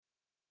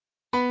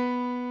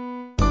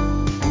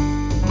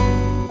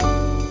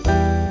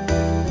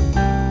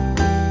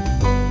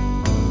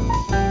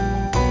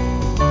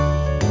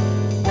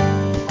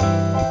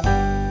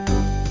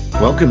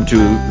Welcome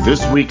to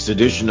this week's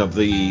edition of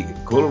the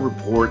Aquila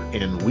Report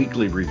and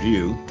Weekly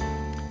Review.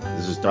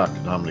 This is Dr.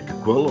 Dominic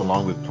Aquila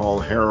along with Paul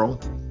Harrell.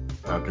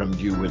 Coming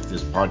to you with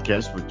this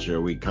podcast, which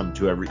we come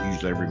to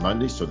usually every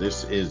Monday. So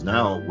this is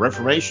now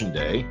Reformation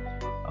Day,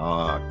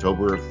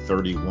 October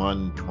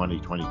 31,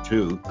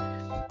 2022.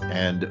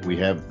 And we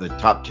have the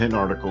top 10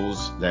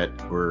 articles that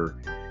were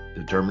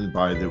determined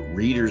by the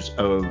readers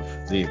of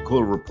the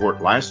Aquila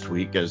Report last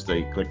week as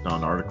they clicked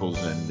on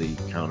articles and the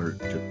counter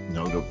took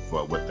note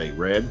of what they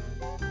read.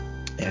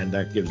 And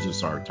that gives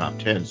us our top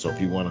 10. So if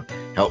you want to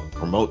help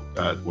promote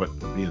what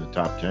would be in the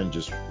top 10,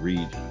 just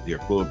read the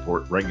Aquila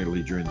Report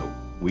regularly during the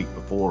week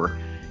before,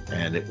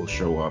 and it will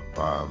show up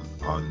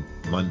on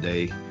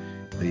Monday,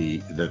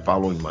 the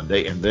following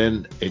Monday. And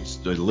then it's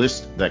the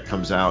list that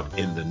comes out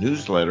in the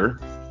newsletter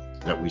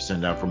that we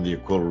send out from the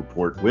Aquila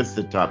Report with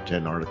the top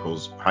 10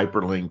 articles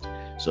hyperlinked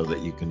so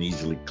that you can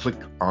easily click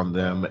on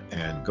them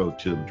and go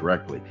to them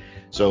directly.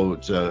 So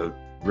it's a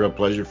real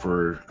pleasure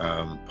for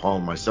Paul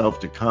and myself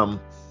to come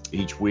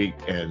each week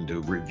and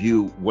to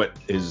review what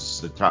are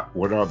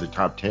the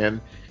top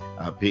 10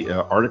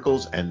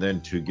 articles, and then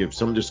to give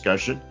some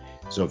discussion.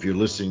 So if you're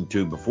listening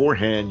to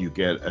beforehand, you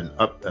get an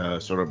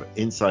sort of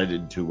insight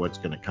into what's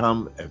going to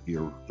come. If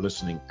you're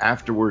listening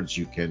afterwards,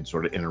 you can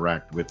sort of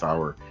interact with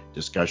our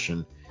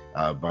discussion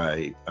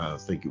by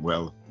thinking,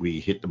 well, we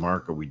hit the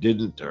mark or we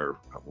didn't, or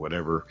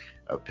whatever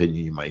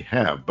opinion you might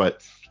have.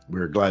 But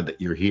we're glad that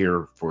you're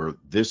here for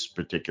this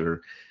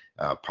particular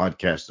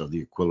podcast of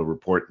the Aquila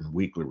Report and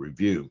Weekly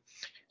Review.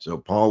 So,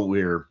 Paul,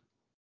 we're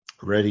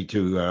ready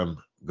to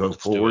go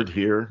forward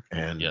here.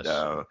 And Yes.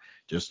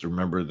 Just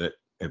remember that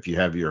if you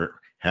have your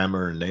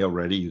hammer and nail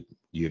ready,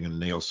 you're going to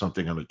nail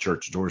something on a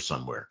church door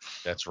somewhere.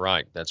 That's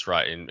right.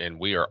 And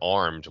we are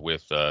armed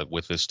with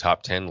this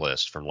top 10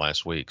 list from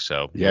last week.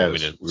 So you want me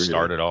to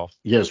start it off?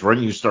 Yes. Why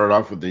don't you start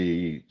off with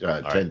the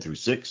 10 right. through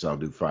 6? I'll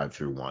do 5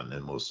 through 1,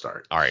 and we'll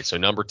start. All right. So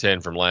number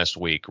 10 from last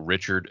week,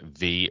 Richard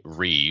V.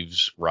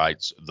 Reeves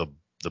writes, The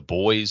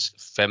Boys'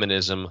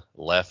 Feminism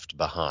Left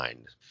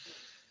Behind.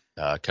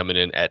 Coming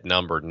in at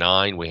number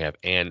 9, we have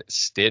Ann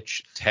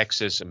Stitch.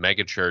 Texas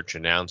megachurch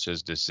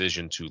announces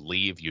decision to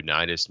leave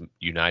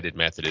United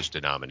Methodist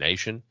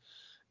denomination.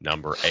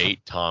 Number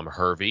 8, Tom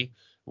Hervey,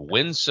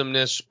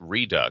 Winsomeness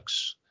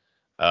Redux,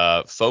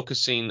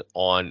 focusing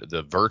on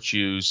the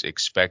virtues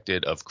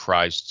expected of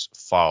Christ's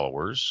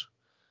followers.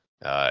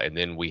 And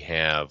then we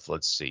have,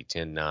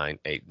 10, 9,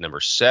 8. Number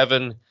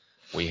 7,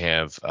 we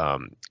have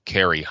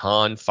Carrie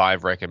Hahn,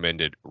 5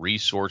 recommended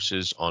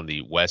resources on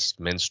the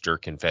Westminster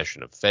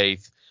Confession of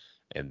Faith.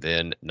 And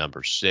then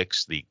number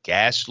 6, the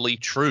ghastly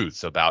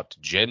truth about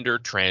gender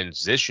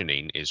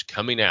transitioning is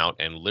coming out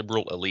and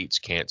liberal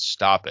elites can't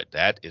stop it.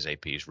 That is a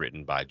piece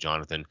written by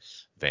Jonathan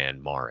Van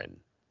Maren.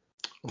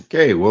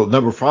 Okay, well,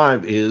 number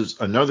 5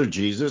 is Another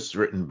Jesus,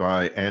 written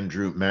by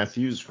Andrew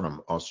Matthews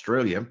from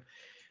Australia.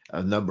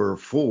 Number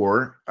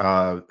 4,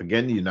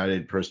 again, the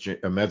United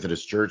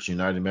Methodist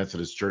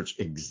Church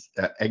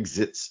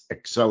exits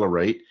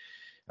Accelerate.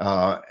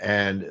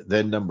 And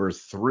then number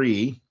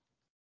 3,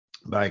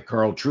 by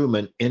Carl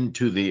Trueman,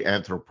 Into the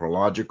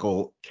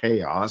Anthropological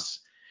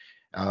Chaos.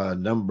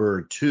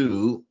 Number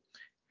 2,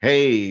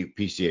 Hey,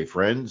 PCA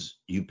friends,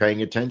 you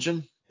paying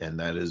attention?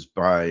 And that is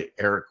by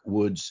Eric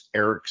Woods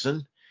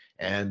Erickson.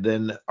 And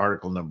then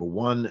article number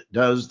 1,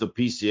 does the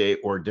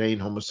PCA ordain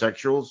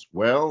homosexuals?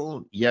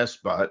 Well, yes,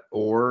 but,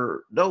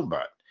 or no,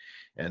 but.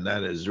 And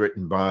that is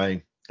written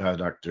by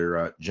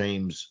Dr.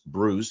 James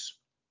Bruce.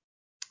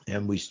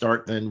 And we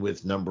start then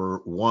with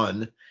number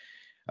 1.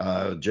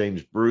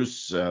 James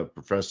Bruce,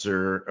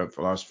 professor of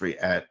philosophy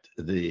at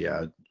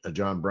the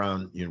John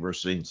Brown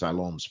University in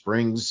Siloam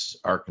Springs,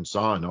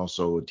 Arkansas, and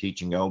also a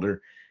teaching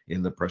elder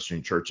in the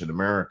Presbyterian Church in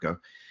America.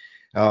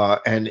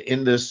 And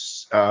in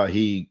this,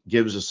 he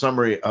gives a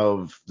summary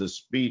of the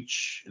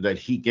speech that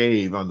he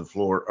gave on the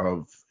floor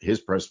of his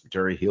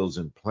presbytery, Hills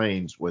and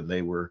Plains, when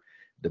they were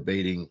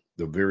debating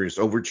the various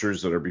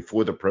overtures that are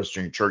before the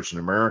Presbyterian Church in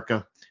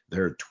America.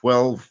 There are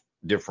 12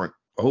 different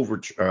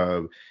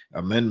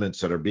amendments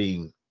that are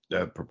being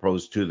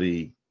proposed to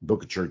the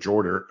Book of Church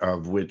Order,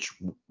 of which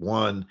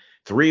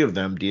 3 of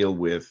them deal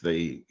with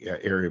the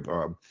area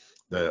of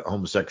the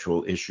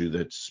homosexual issue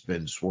that's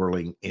been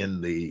swirling in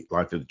the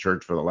life of the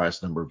church for the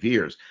last number of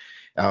years.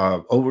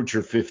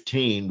 Overture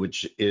 15,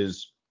 which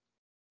is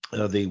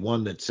the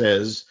one that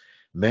says,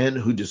 men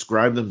who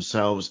describe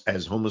themselves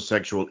as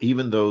homosexual,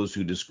 even those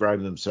who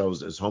describe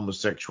themselves as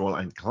homosexual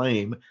and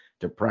claim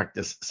to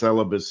practice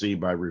celibacy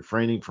by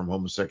refraining from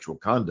homosexual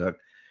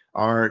conduct,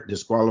 are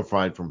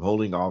disqualified from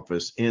holding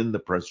office in the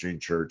Presbyterian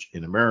Church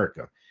in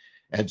America.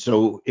 And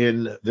so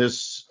in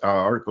this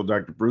article,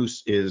 Dr.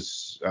 Bruce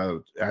is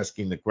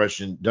asking the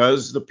question,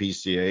 does the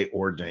PCA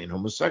ordain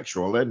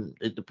homosexual? And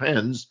it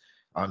depends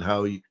on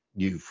how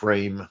you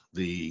frame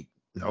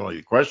not only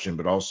the question,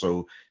 but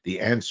also the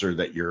answer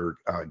that you're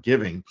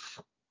giving.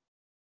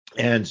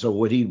 And so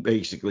what he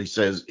basically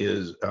says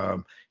is,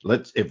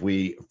 if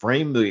we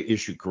frame the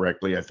issue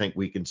correctly, I think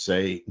we can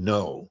say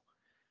no.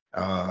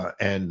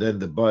 And then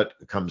the but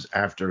comes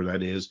after,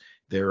 that is,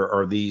 there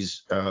are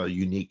these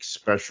unique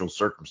special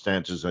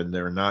circumstances, and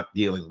they're not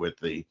dealing with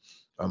the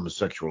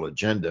homosexual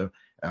agenda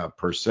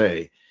per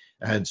se.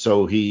 And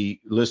so he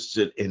lists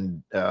it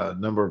in a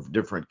number of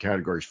different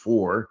categories.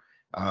 For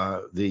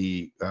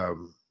the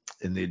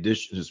in the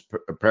addition, this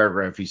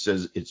paragraph, he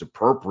says it's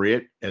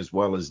appropriate as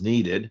well as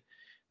needed.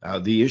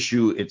 The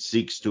issue it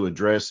seeks to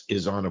address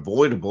is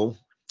unavoidable,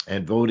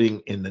 and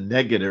voting in the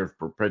negative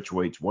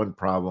perpetuates one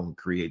problem,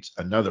 creates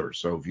another.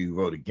 So if you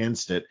vote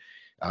against it,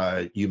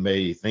 you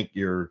may think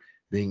you're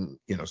being,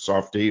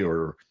 softy,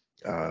 or,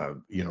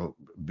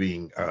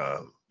 being,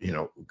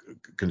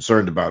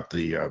 concerned about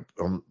the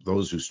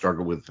those who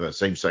struggle with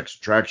same-sex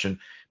attraction,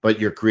 but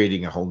you're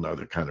creating a whole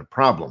nother kind of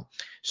problem.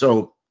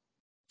 So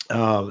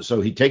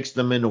he takes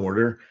them in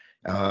order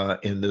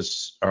in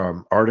this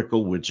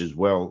article, which is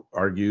well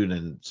argued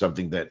and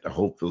something that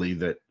hopefully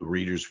that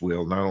readers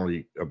will not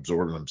only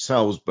absorb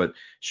themselves, but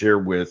share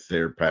with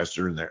their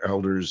pastor and their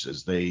elders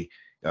as they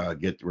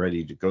get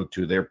ready to go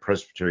to their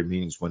presbytery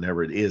meetings,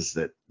 whenever it is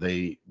that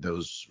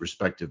those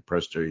respective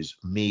presbyteries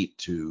meet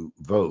to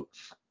vote.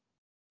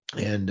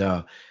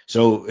 And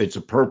so it's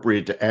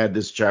appropriate to add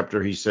this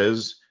chapter, he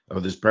says,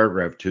 of this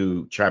paragraph,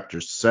 to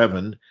chapter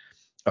 7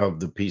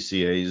 of the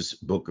PCA's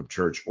Book of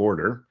Church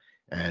Order,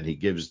 and he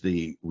gives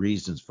the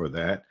reasons for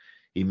that.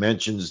 He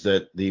mentions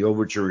that the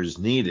overture is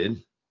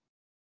needed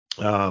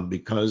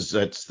because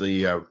that's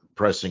the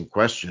pressing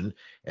question,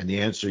 and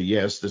the answer,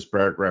 yes, this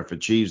paragraph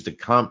achieves the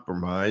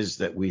compromise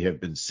that we have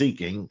been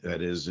seeking,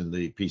 that is, in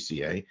the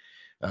PCA.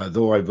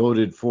 Though I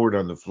voted for it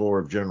on the floor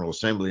of General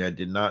Assembly, I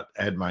did not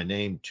add my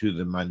name to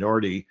the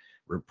minority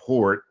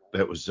report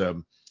that was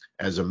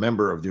as a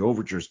member of the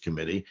Overtures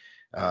Committee,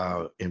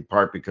 in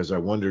part because I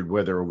wondered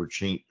whether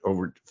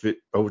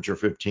Overture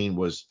 15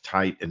 was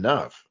tight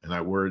enough, and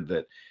I worried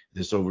that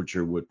this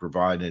overture would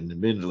provide an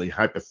admittedly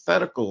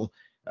hypothetical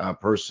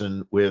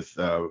person with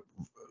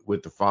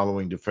the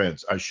following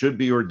defense: I should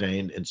be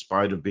ordained in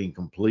spite of being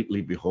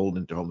completely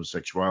beholden to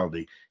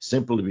homosexuality,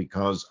 simply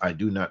because I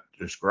do not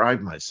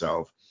describe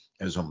myself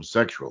as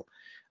homosexual.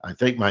 I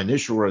think my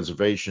initial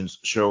reservations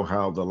show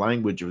how the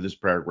language of this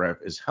paragraph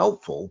is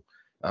helpful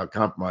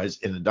compromise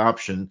in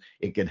adoption.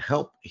 It can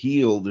help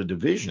heal the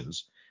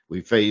divisions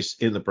we face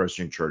in the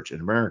Presbyterian Church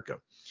in America.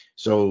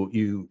 So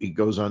he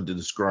goes on to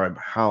describe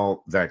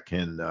how that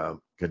can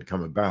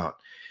come about.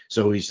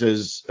 So he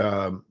says,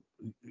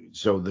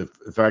 so the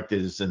fact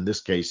is, in this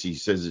case, he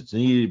says it's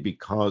needed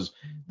because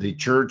the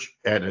church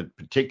at a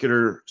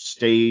particular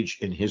stage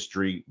in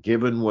history,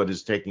 given what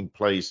is taking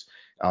place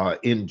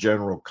in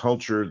general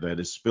culture that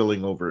is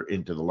spilling over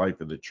into the life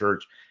of the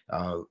church,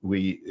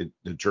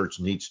 the church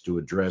needs to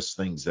address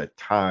things that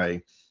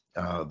tie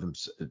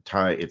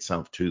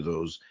itself to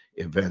those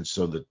events,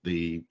 so that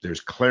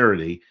there's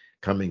clarity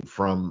coming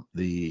from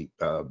the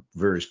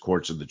various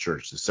courts of the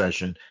church, the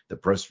session, the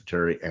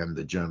presbytery, and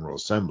the General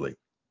Assembly.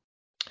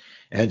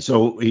 And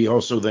so he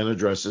also then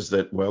addresses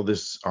that, well,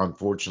 this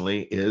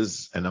unfortunately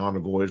is an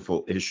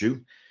unavoidable issue,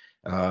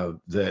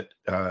 that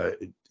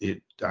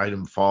if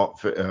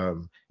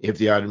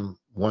the item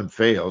one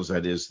fails,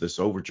 that is this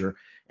overture,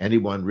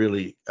 anyone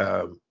really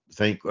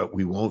think that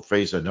we won't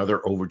face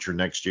another overture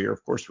next year?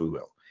 Of course we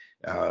will.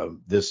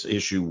 This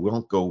issue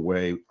won't go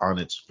away on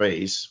its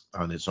face,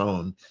 on its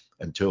own,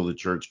 until the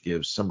church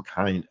gives some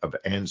kind of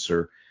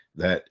answer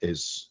that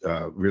is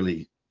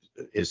really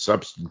is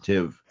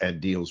substantive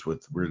and deals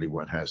with really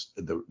what has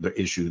the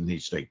issue that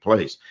needs to take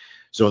place.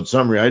 So in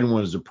summary, item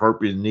 1 is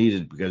appropriate and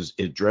needed because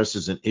it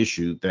addresses an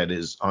issue that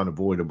is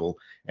unavoidable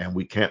and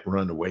we can't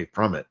run away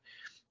from it.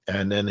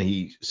 And then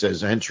he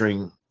says,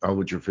 entering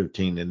Overture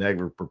 15 in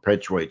negative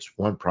perpetuates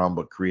one problem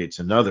but creates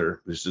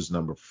another. This is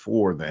number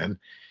 4 then.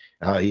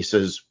 He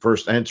says,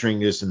 first, entering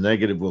this in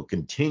negative will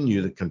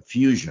continue the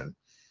confusion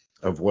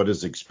of what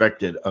is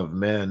expected of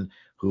men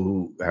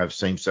who have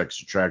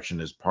same-sex attraction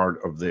as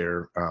part of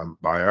their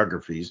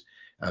biographies.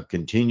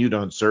 Continued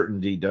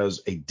uncertainty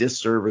does a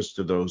disservice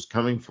to those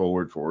coming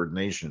forward for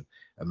ordination.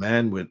 A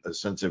man with a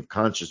sensitive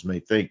conscience may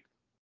think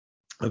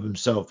of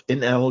himself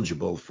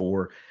ineligible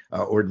for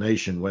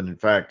ordination, when in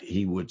fact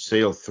he would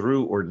sail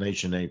through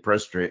ordination in a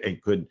presbytery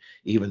and could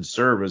even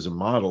serve as a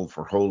model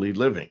for holy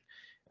living.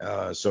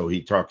 So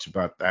he talks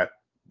about that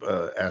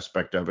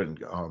aspect of it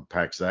and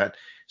unpacks that.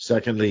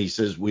 Secondly, he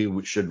says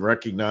we should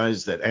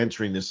recognize that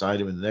answering this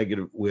item in the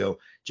negative will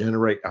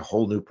generate a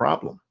whole new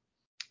problem,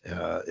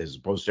 as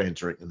opposed to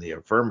answering in the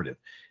affirmative.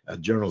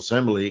 General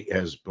Assembly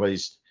has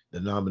placed the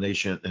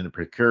nomination in a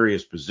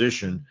precarious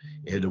position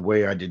in a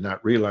way I did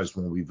not realize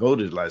when we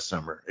voted last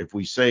summer. If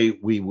we say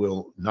we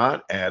will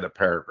not add a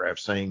paragraph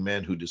saying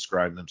men who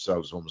describe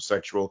themselves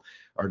homosexual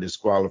are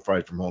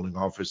disqualified from holding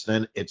office,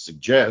 then it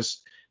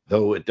suggests,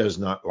 though it does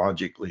not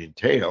logically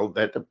entail,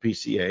 that the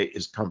PCA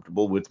is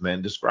comfortable with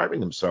men describing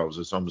themselves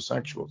as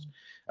homosexuals.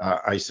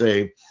 I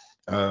say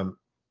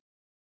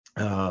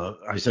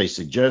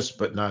suggests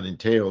but not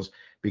entails,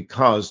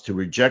 because to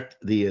reject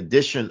the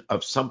addition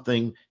of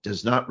something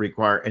does not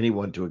require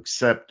anyone to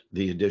accept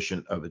the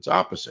addition of its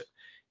opposite.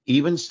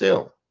 Even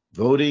still,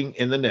 voting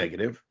in the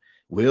negative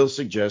will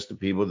suggest to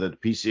people that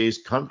the PCA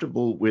is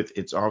comfortable with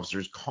its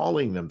officers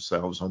calling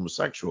themselves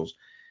homosexuals.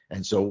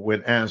 And so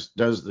when asked,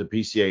 does the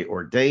PCA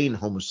ordain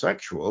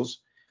homosexuals,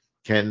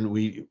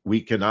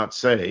 we cannot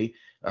say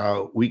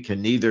we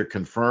can neither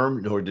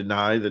confirm nor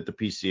deny that the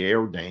PCA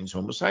ordains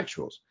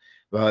homosexuals,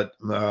 but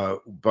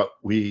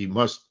we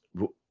must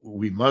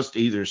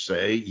either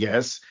say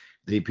yes,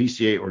 the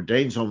PCA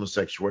ordains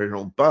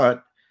homosexuality,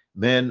 but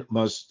men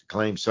must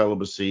claim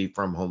celibacy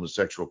from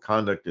homosexual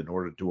conduct in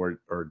order to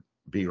or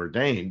be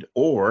ordained,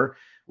 or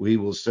we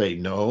will say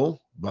no,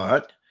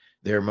 but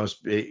there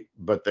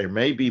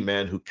may be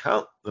men who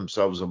count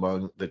themselves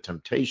among the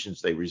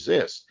temptations they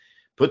resist.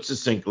 Put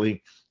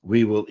succinctly,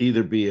 we will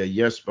either be a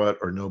yes but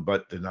or no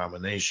but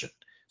denomination.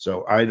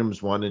 So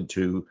items 1 and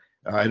 2,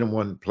 item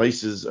 1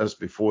 places us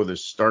before the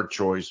stark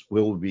choice: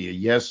 will we be a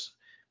yes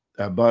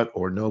but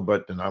or no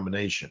but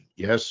denomination?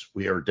 Yes,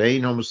 we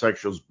ordain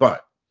homosexuals,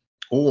 but,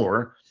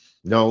 or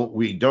no,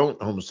 we don't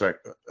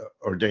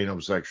ordain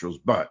homosexuals,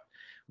 but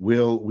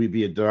will we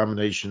be a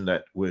denomination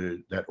that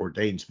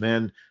ordains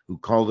men who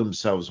call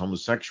themselves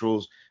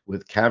homosexuals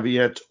with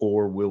caveats,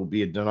 or will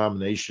be a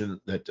denomination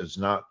that does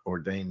not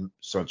ordain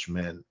such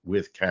men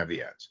with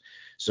caveats?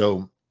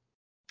 So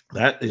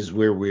that is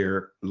where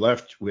we're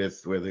left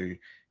with, whether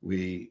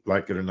we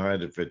like it or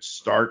not. If it's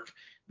stark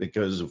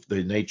because of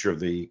the nature of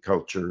the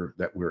culture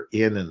that we're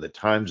in and the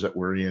times that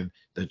we're in,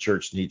 the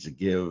church needs to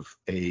give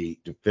a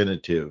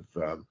definitive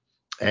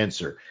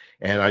answer.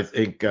 And I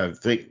think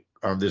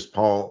on this,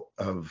 Paul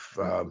of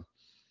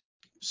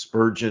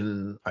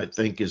Spurgeon, I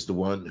think, is the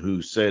one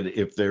who said,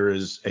 if there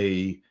is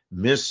a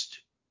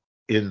mist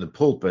in the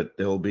pulpit,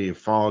 there'll be a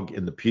fog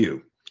in the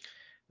pew.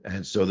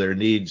 And so there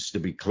needs to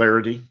be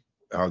clarity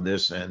on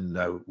this. And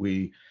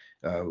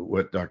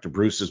what Dr.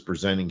 Bruce is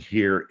presenting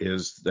here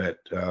is that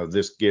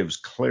this gives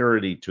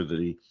clarity to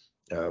the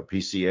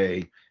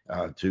PCA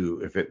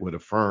to, if it would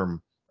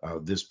affirm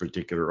this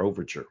particular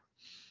overture.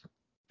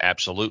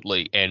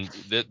 Absolutely. And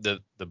the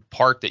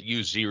part that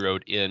you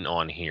zeroed in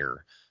on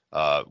here,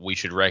 we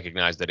should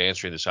recognize that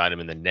answering this item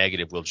in the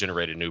negative will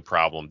generate a new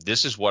problem.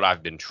 This is what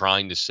I've been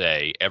trying to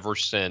say ever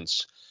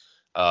since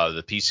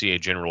the PCA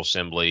General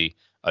Assembly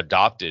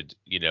adopted,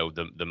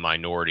 the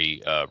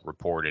minority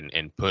report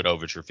and put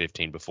Overture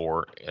 15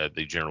 before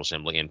the General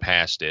Assembly and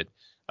passed it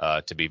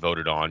to be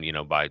voted on,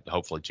 by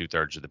hopefully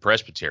 2/3 of the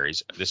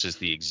presbyteries. This is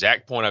the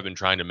exact point I've been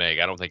trying to make.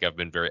 I don't think I've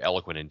been very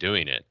eloquent in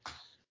doing it,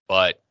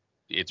 but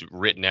it's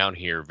written out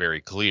here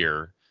very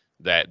clear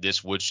that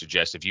this would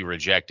suggest, if you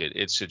reject it,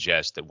 it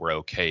suggests that we're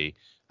okay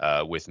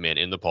with men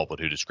in the pulpit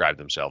who describe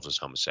themselves as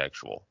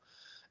homosexual.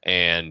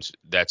 And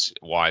that's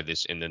why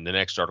this, and then the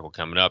next article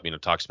coming up,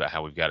 talks about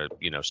how we've got to,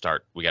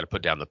 we got to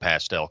put down the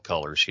pastel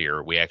colors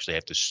here. We actually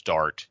have to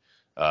start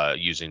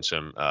using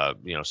some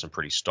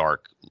pretty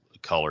stark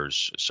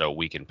colors so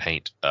we can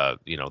paint,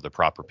 the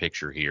proper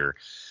picture here.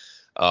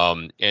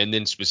 And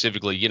then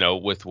specifically,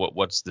 with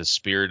what's the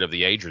spirit of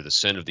the age or the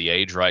sin of the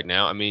age right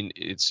now? I mean,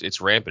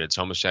 it's rampant. It's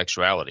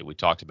homosexuality. We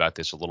talked about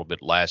this a little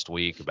bit last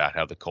week about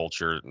how the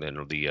culture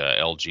and the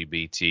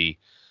LGBT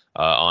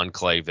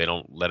enclave, they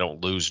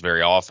don't lose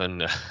very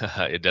often.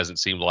 It doesn't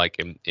seem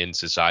like in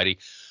society,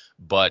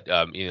 but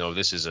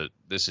this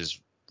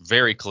is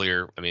very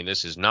clear. I mean,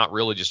 this is not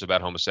really just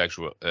about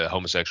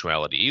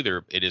homosexuality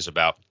either. It is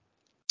about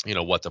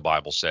what the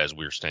Bible says.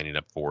 We're standing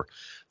up for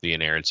the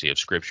inerrancy of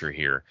Scripture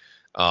here.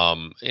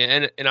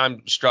 And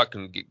I'm struck,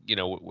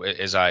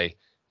 as I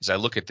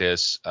look at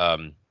this,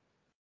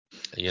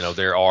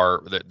 there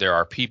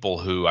are people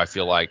who I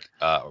feel like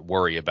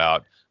worry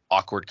about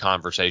awkward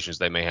conversations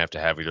they may have to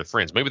have with their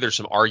friends. Maybe there's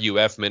some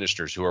RUF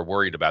ministers who are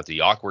worried about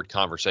the awkward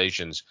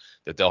conversations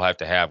that they'll have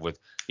to have with,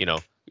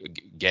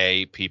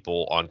 gay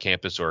people on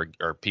campus or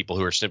people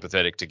who are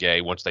sympathetic to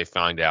gay once they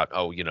find out,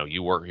 oh,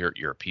 you work here,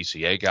 you're a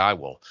PCA guy.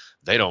 Well,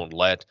 they don't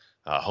let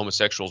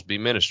homosexuals be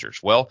ministers.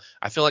 Well,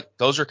 I feel like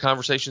those are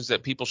conversations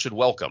that people should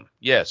welcome.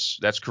 Yes,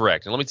 that's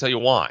correct. And let me tell you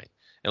why.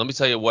 And let me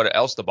tell you what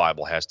else the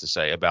Bible has to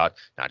say about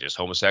not just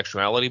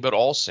homosexuality, but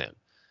all sin.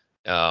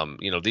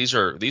 These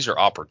are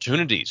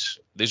opportunities.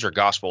 These are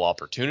gospel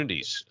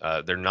opportunities.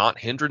 They're not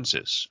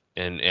hindrances,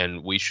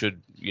 and we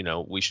should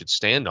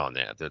stand on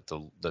that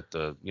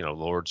the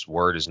Lord's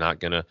word is not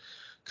going to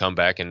come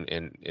back and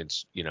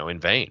it's in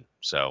vain.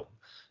 So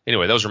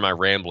anyway, those are my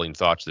rambling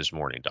thoughts this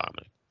morning,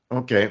 Dominic.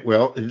 Okay,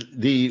 well,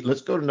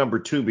 let's go to number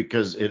 2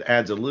 because it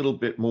adds a little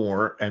bit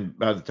more, and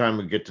by the time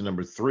we get to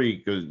number 3,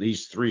 because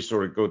these 3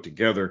 sort of go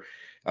together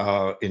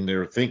in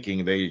their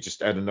thinking, they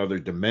just add another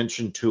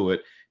dimension to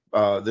it.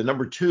 The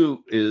number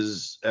 2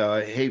 is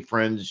Hey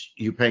Friends,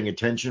 You Paying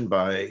Attention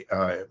by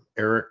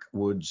Eric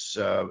Woods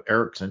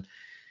Erickson,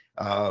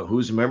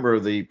 who's a member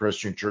of the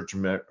Presbyterian Church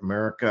of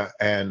America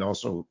and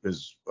also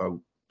is,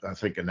 I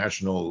think,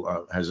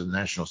 has a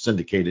national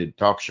syndicated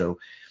talk show.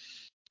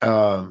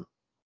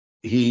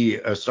 He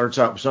starts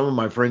out, some of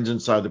my friends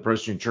inside the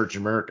Presbyterian Church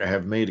of America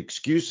have made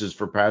excuses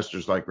for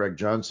pastors like Greg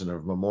Johnson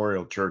of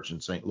Memorial Church in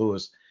St.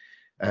 Louis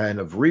and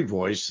of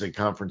Revoice, a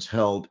conference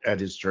held at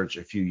his church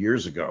a few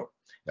years ago.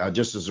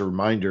 Just as a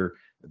reminder,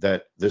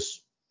 that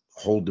this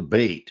whole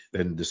debate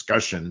and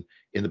discussion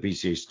in the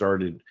PCA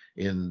started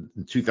in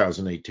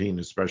 2018,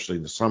 especially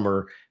in the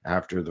summer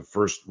after the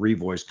first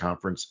Revoice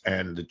conference,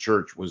 and the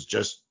church was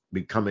just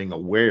becoming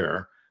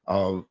aware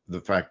of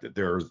the fact that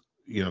there's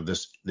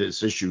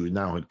this issue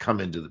now had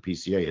come into the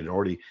PCA. It had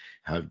already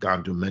had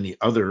gone to many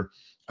other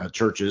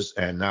churches,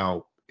 and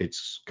now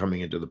it's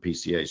coming into the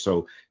PCA.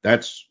 So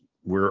that's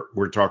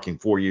we're talking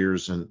 4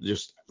 years and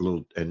just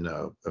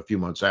a few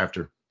months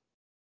after.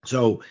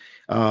 So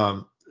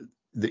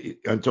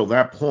until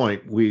that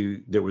point,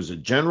 there was a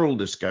general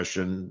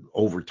discussion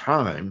over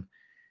time,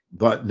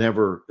 but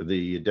never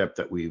the depth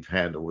that we've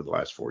had over the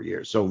last 4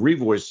 years. So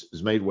Revoice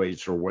has made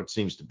waves for what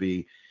seems to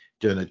be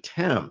an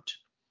attempt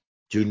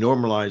to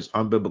normalize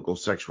unbiblical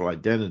sexual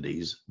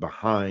identities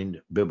behind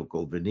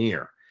biblical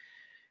veneer.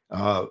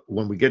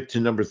 When we get to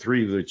number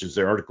 3, which is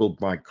the article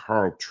by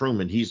Carl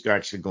Trueman, he's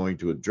actually going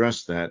to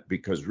address that,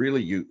 because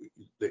really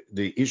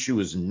the issue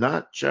is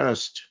not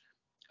just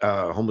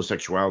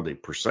homosexuality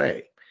per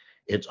se.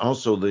 It's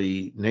also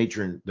the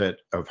nature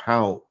of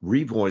how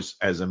Revoice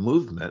as a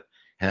movement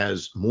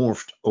has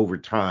morphed over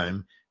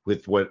time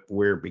with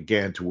where it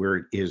began to where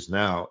it is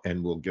now,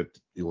 and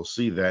we'll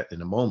see that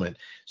in a moment.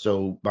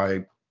 So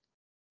by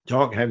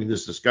having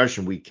this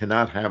discussion, we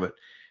cannot have it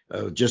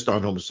just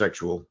on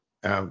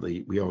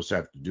homosexuality. We also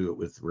have to do it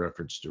with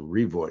reference to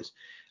Revoice.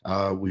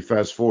 We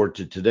fast forward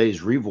to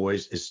today's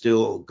Revoice is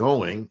still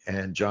going,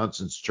 and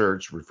Johnson's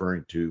Church,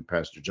 referring to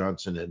Pastor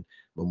Johnson and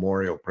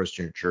Memorial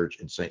Presbyterian Church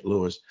in St.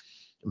 Louis,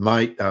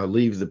 might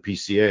leave the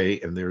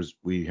PCA. And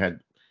we had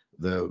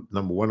the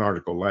number 1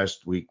 article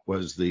last week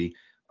was the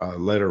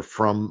letter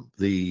from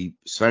the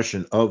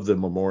session of the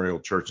Memorial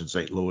Church in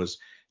St. Louis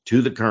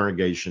to the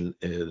congregation,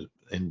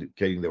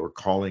 indicating they were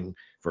calling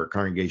for a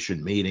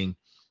congregation meeting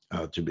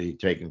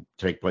to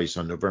take place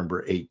on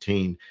November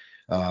 18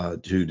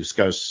 to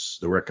discuss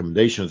the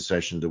recommendation of the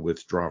session to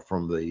withdraw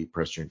from the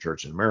Presbyterian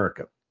Church in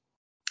America.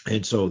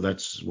 And so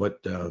that's what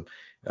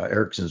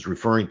Erickson's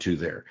referring to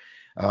there.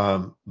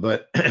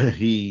 But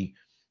he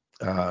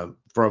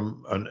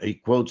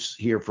quotes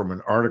here from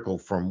an article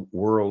from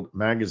World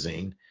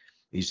Magazine.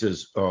 He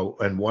says, "Oh,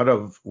 and what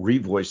of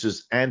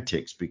Revoice's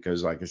antics?"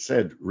 Because, like I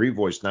said,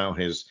 Revoice now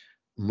has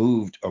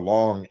moved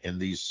along in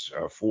these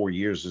 4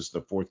 years. This is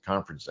the 4th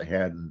conference they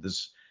had, and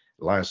this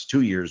last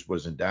 2 years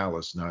was in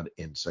Dallas, not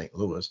in St.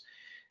 Louis.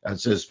 And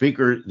says,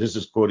 this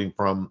is quoting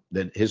from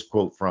his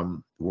quote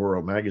from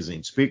World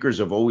Magazine. "Speakers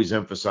have always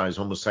emphasized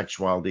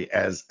homosexuality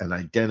as an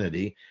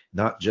identity,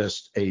 not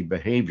just a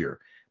behavior.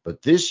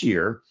 But this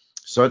year,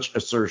 such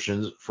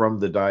assertions from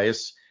the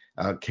dais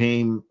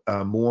became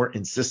more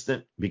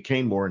insistent,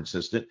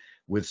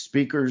 with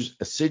speakers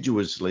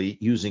assiduously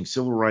using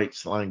civil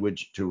rights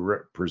language to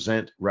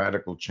represent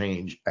radical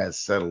change as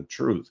settled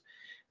truth.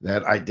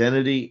 That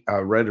identity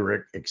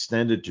rhetoric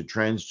extended to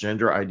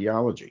transgender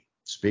ideology.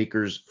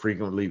 Speakers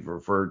frequently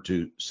referred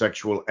to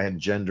sexual and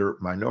gender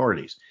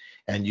minorities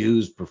and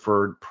used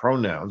preferred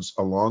pronouns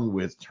along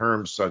with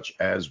terms such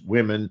as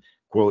women,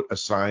 quote,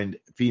 assigned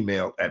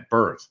female at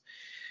birth.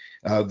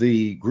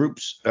 The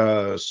group's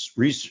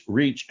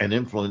reach and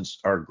influence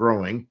are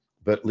growing,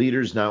 but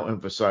leaders now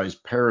emphasize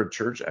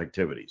parachurch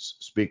activities.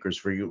 Speakers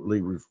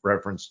frequently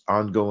reference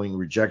ongoing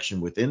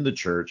rejection within the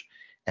church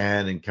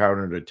and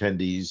encouraged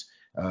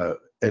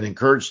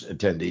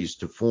attendees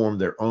to form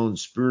their own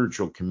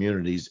spiritual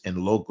communities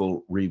in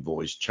local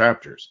Revoice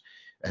chapters."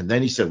 And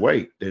then he said,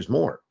 wait, there's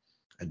more.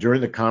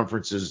 During the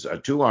conference's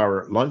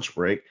 2-hour lunch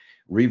break,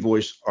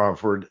 Revoice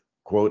offered,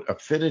 quote,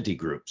 affinity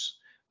groups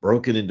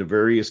broken into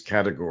various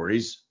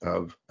categories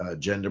of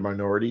gender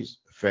minorities,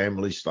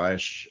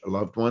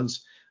 family/loved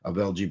ones of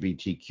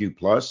LGBTQ+,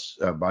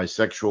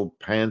 bisexual,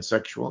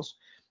 pansexuals,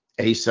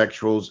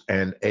 asexuals,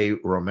 and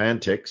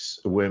aromantics,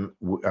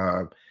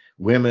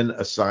 women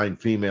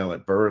assigned female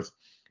at birth,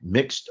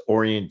 mixed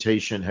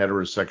orientation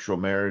heterosexual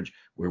marriage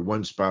where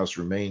one spouse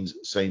remains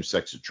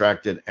same-sex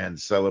attracted, and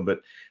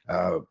celibate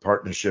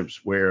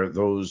partnerships where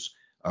those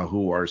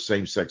who are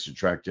same-sex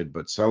attracted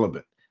but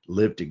celibate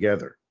live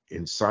together.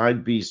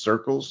 Inside B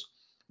circles,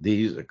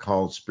 these are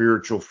called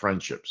spiritual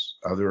friendships.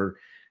 Other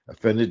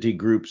affinity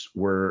groups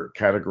were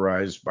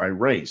categorized by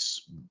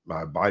race,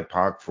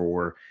 BIPOC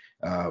for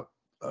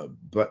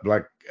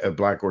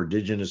Black or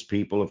Indigenous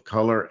people of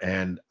color,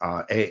 and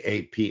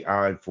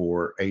AAPI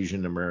for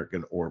Asian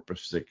American or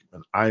Pacific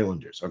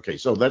Islanders. Okay,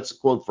 so that's a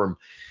quote from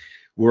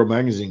World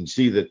Magazine.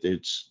 See that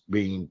it's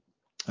being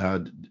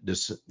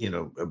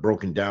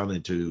broken down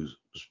into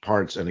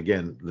parts, and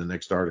again, the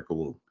next article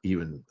will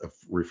even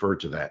refer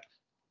to that.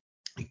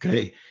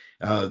 Okay,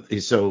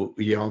 so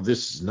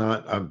this is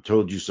not I've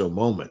told you so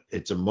moment.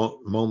 It's a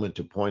moment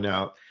to point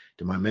out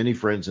to my many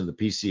friends in the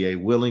PCA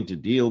willing to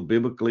deal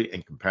biblically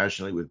and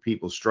compassionately with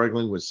people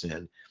struggling with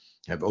sin,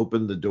 have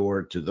opened the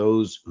door to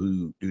those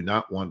who do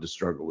not want to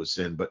struggle with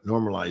sin but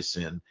normalize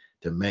sin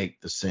to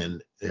make the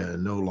sin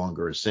no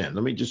longer a sin.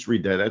 Let me just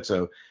read that. That's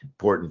an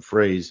important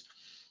phrase.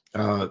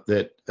 We're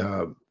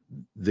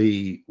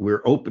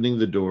opening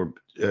the door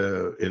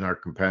in our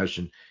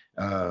compassion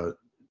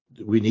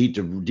we need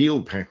to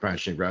deal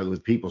passionately rather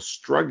with people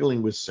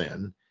struggling with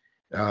sin,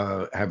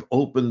 have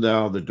opened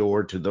now the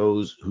door to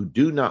those who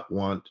do not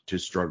want to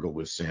struggle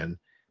with sin,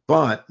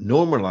 but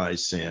normalize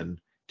sin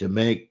to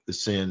make the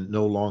sin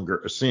no longer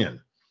a sin.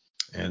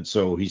 And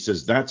so he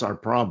says that's our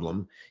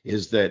problem,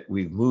 is that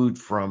we've moved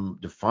from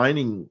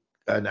defining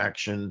an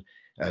action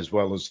as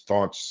well as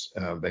thoughts,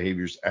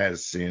 behaviors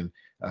as sin,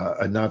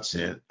 not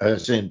sin,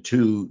 sin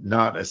to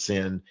not a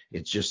sin.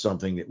 It's just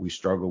something that we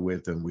struggle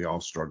with, and we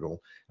all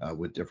struggle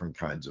with different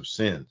kinds of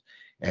sin.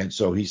 And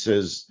so he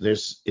says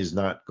this is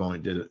not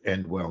going to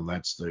end well. And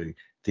that's the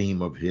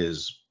theme of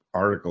his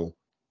article.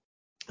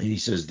 He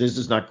says this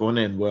is not going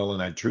to end well,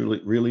 and I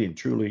truly, really, and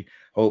truly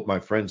hope my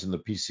friends in the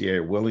PCA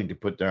are willing to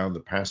put down the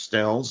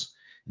pastels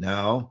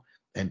now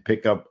and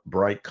pick up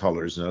bright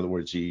colors. In other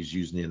words, he's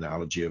using the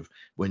analogy of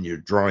when you're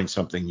drawing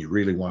something, you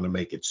really want to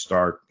make it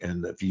stark,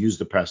 and if you use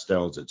the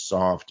pastels, it's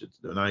soft, it's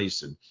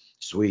nice and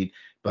sweet,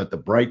 but the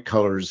bright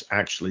colors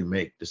actually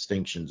make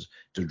distinctions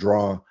to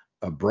draw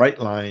bright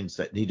lines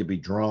that need to be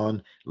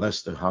drawn,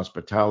 lest the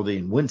hospitality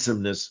and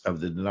winsomeness of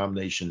the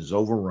denomination is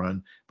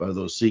overrun by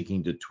those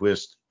seeking to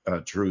twist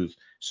truth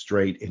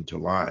straight into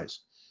lies.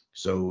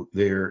 So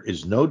there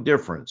is no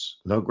difference,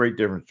 no great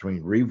difference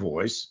between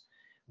Revoice,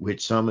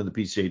 which some in the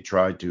PCA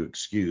tried to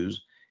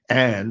excuse,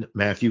 and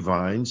Matthew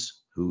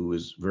Vines, who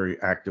is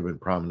very active and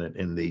prominent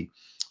in the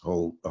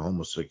whole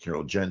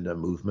homosexual agenda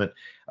movement,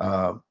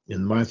 and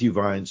Matthew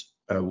Vines,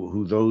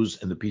 who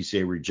those in the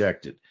PCA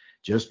rejected.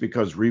 Just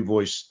because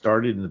Revoice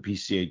started in the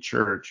PCA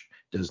church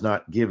does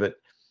not give it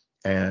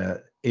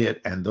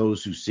and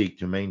those who seek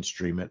to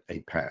mainstream it a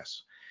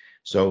pass.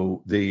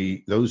 So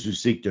those who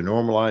seek to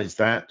normalize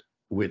that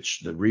which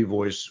the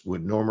Revoice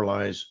would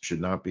normalize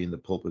should not be in the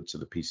pulpits of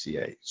the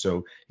PCA.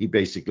 So he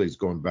basically is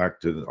going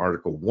back to the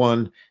Article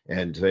 1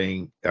 and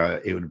saying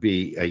it would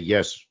be a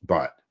yes,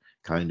 but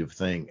kind of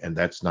thing, and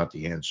that's not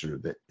the answer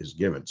that is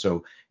given.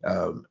 So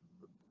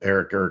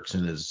Eric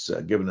Erickson has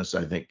given us,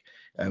 I think,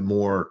 a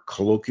more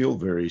colloquial,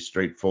 very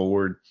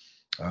straightforward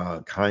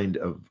kind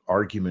of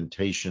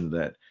argumentation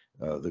that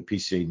the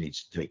PCA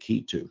needs to take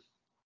heed to.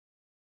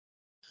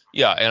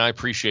 Yeah, and I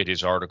appreciate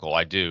his article.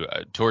 I do.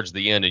 Towards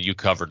the end, and you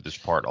covered this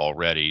part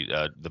already,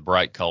 the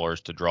bright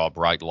colors to draw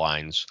bright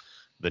lines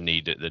that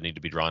need to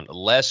be drawn,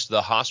 lest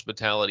the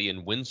hospitality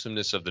and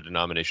winsomeness of the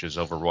denomination is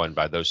overrun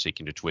by those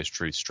seeking to twist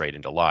truth straight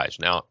into lies.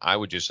 Now, I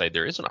would just say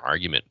there is an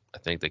argument, I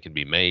think, that can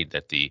be made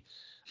that the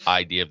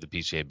idea of the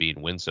PCA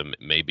being winsome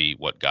may be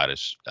what got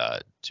us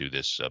to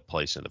this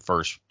place in the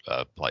first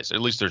place.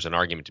 At least there's an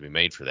argument to be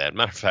made for that.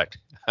 Matter of fact,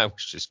 I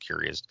was just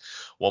curious.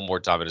 One more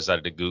time, I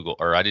decided to Google,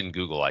 or I didn't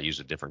Google, I used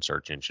a different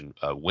search engine,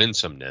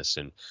 winsomeness.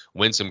 And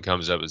winsome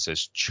comes up and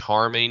says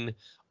charming,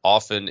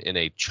 often in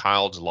a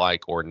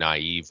childlike or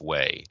naive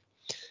way.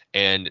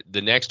 And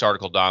the next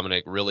article,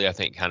 Dominic, really, I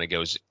think, kind of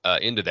goes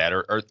into that,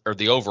 or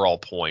the overall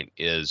point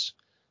is,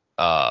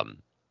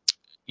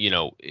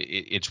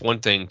 it's one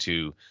thing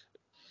to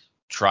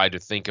try to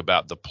think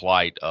about the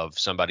plight of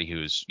somebody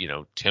who's,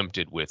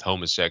 tempted with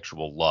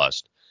homosexual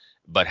lust,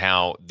 but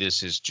how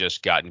this has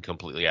just gotten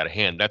completely out of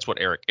hand. That's what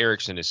Eric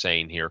Erickson is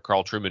saying here.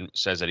 Carl Trueman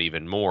says it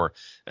even more.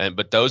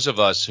 But those of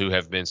us who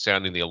have been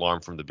sounding the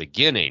alarm from the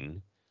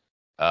beginning,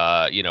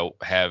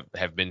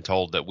 have been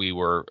told that we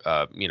were,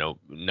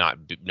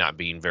 not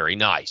being very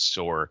nice,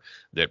 or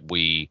that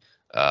we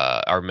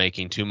are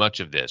making too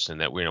much of this,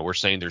 and that we're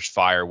saying there's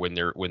fire when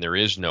there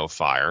is no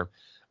fire.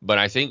 But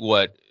I think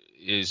what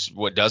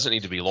doesn't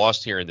need to be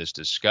lost here in this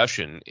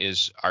discussion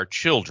is our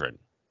children.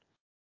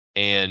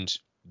 And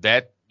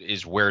that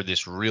is where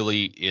this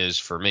really is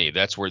for me.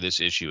 That's where this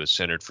issue is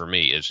centered for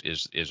me,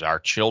 is our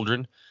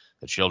children,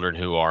 the children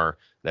who are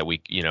that we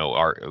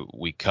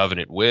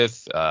covenant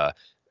with,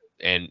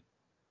 and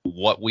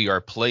what we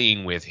are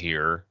playing with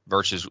here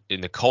versus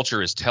in the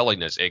culture is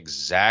telling us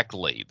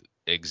exactly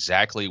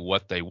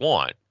what they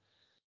want.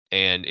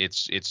 And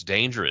it's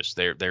dangerous.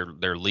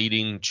 They're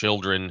leading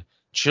children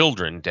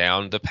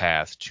down the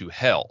path to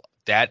hell.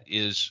 That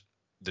is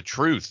the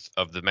truth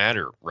of the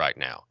matter right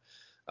now.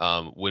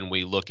 When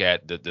we look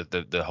at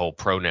the whole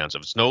pronouns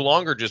of it's no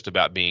longer just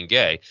about being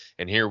gay.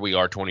 And here we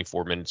are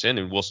 24 minutes in,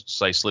 and we'll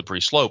say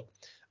slippery slope,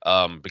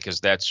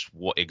 because that's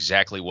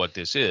exactly what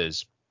this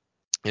is.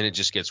 And it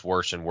just gets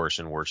worse and worse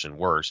and worse and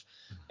worse.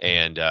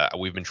 And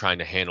we've been trying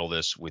to handle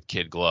this with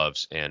kid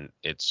gloves, and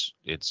it's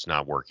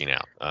not working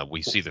out.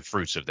 We see the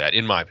fruits of that,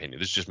 in my opinion.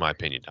 This is just my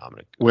opinion,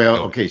 Dominic. Well,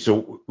 okay.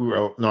 So,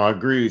 no, I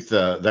agree with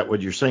that,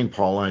 what you're saying,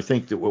 Paul. And I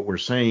think that what we're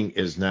saying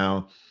is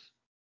now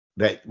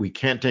that we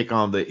can't take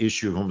on the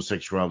issue of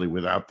homosexuality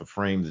without the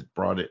frame that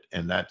brought it,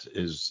 and that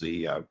is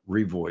the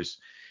Revoice.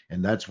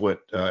 And that's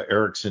what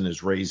Erickson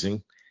is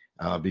raising,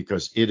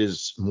 because it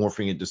is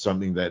morphing into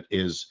something that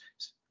is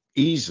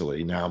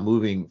easily now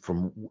moving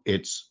from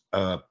its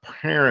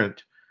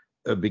apparent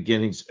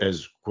beginnings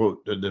as,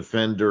 quote, the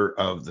defender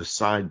of the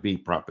side B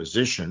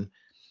proposition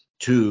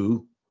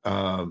to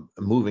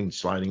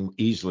sliding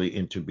easily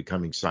into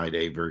becoming side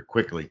A very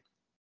quickly.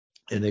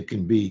 And it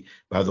can be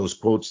by those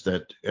quotes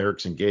that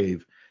Erickson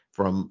gave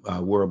from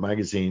World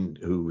Magazine,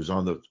 who was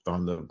on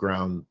the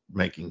ground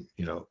making,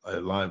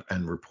 live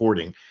and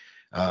reporting.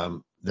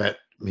 That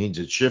means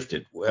it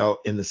shifted. Well,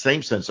 in the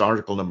same sense,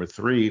 article number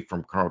 3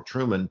 from Carl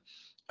Trueman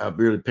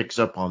really picks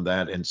up on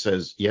that and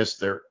says, yes,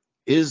 there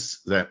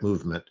is that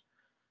movement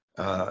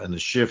and the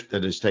shift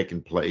that has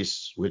taken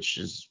place, which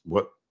is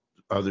what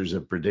others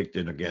have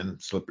predicted. Again,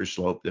 slippery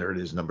slope. There it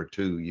is, number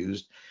 2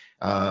 used.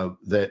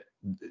 That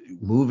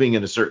moving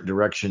in a certain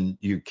direction,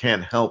 you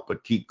can't help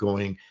but keep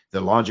going.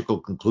 The logical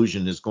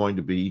conclusion is going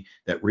to be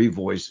that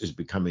Revoice is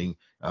becoming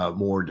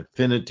more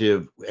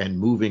definitive and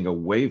moving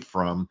away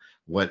from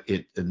what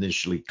it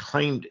initially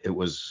claimed it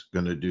was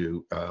going to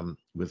do,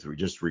 with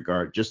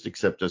just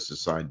accept us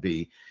as side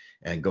B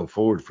and go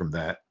forward from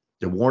that.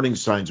 The warning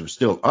signs were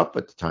still up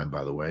at the time,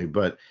 by the way,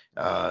 but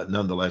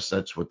nonetheless,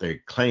 that's what they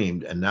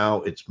claimed, and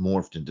now it's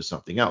morphed into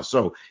something else.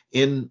 So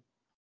in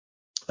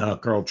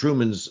Carl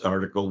Trueman's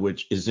article,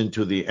 which is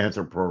into the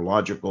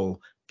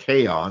anthropological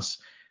chaos,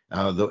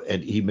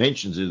 and he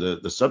mentions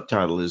the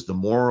subtitle is The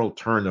Moral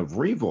Turn of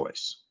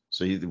Revoice.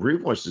 So the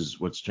Revoice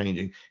is what's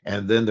changing,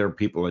 and then there are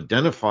people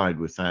identified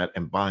with that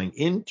and buying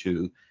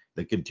into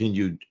the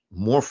continued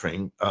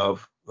morphing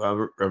of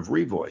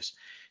Revoice.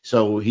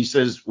 So he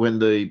says when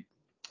the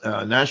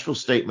Nashville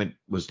Statement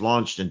was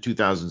launched in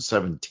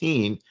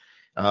 2017,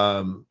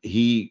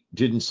 he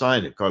didn't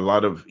sign it. A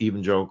lot of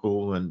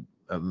evangelical and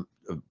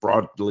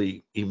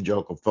broadly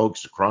evangelical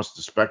folks across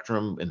the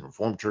spectrum in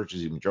Reformed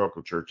churches,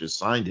 evangelical churches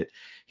signed it.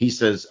 He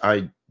says,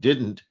 I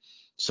didn't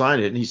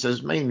sign it. And he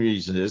says, main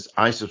reason is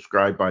I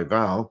subscribe by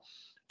vow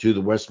to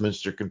the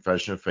Westminster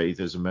Confession of Faith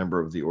as a member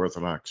of the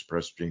Orthodox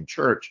Presbyterian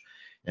Church.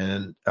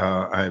 And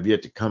I have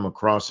yet to come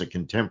across a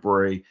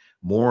contemporary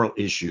moral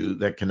issue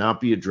that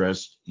cannot be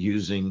addressed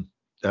using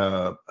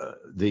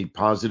the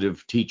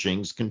positive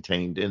teachings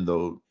contained in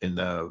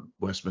the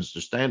Westminster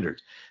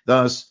Standards.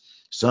 Thus,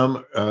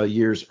 some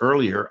years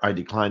earlier, I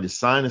declined to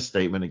sign a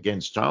statement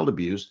against child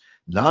abuse,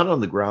 not on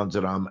the grounds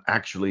that I'm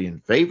actually in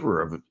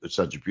favor of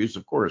such abuse,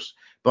 of course,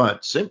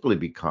 but simply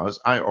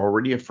because I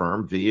already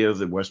affirmed via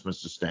the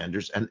Westminster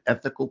Standards an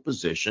ethical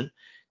position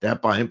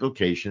that by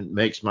implication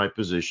makes my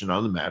position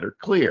on the matter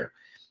clear.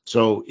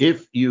 So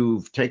if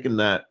you've taken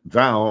that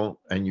vow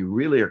and you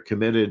really are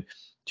committed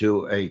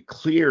to a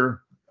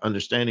clear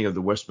understanding of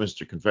the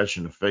Westminster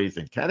Confession of Faith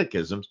and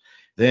catechisms,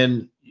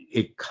 then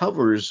it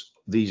covers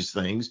these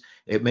things.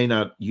 It may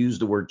not use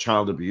the word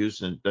child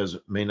abuse, and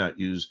may not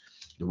use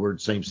the word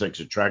same-sex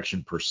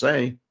attraction per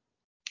se,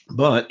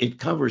 but it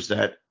covers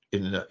that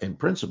in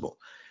principle.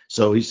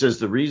 So he says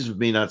the reason for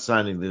me not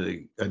signing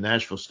the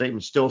Nashville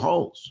Statement still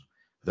holds,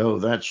 though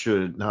that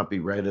should not be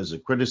read as a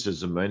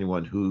criticism of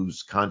anyone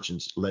whose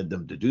conscience led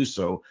them to do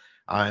so.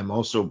 I am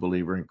also a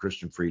believer in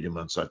Christian freedom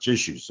on such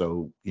issues.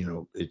 So,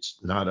 it's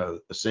not a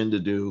sin to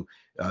do,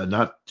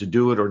 not to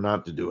do it or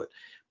not to do it.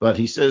 But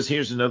he says,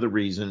 here's another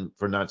reason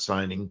for not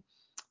signing.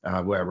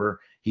 However,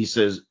 he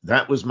says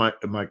that was my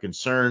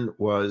concern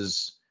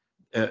was,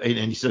 and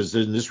he says,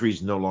 and this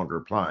reason no longer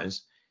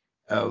applies.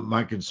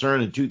 My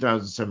concern in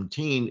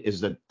 2017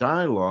 is that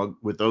dialogue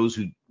with those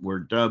who were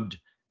dubbed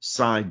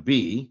Side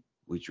B,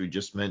 which we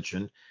just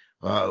mentioned,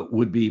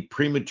 would be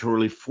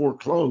prematurely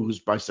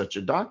foreclosed by such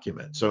a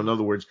document. So in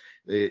other words,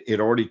 it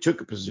already took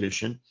a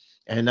position,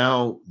 and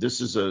now this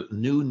is a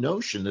new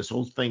notion. This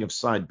whole thing of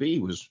Side B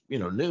was,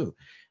 new.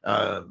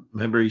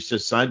 Remember, he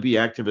says Side B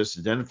activists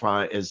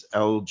identify as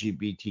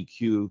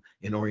LGBTQ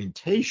in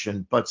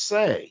orientation, but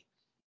say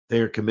they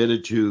are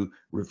committed to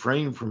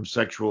refrain from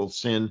sexual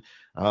sin,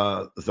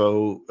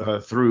 through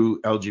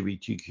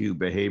LGBTQ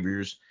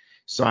behaviors.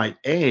 Side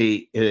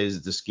A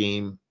is the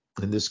scheme,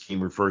 and this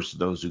scheme refers to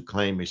those who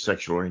claim a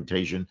sexual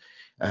orientation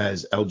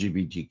as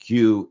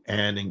LGBTQ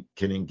and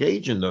can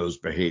engage in those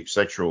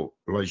sexual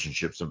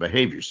relationships and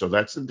behaviors. So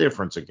that's the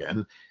difference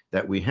again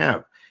that we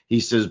have.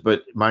 He says,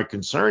 but my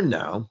concern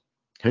now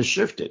has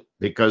shifted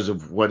because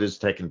of what has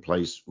taken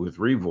place with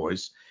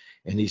Revoice.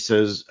 And he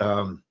says,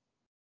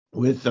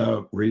 with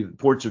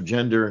reports of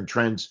gender and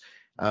trans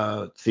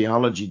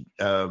theology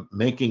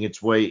making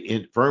its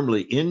way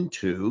firmly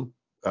into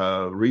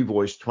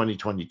Revoice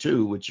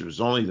 2022, which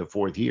was only the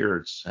 4th year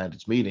it's had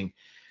its meeting,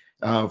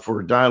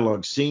 for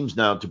dialogue seems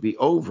now to be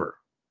over.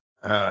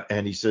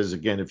 And he says,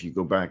 again, if you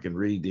go back and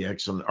read the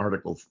excellent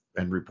article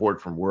and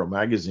report from World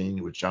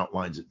Magazine, which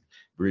outlines it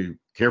very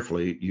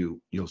carefully,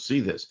 you'll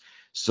see this.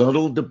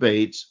 Subtle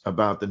debates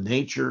about the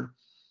nature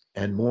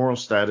and moral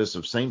status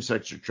of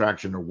same-sex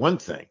attraction are one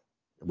thing,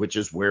 which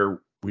is where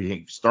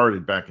we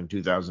started back in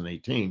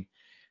 2018.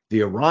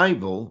 The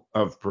arrival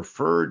of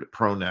preferred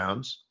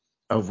pronouns,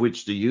 of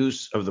which the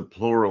use of the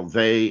plural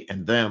they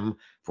and them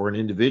for an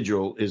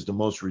individual is the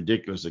most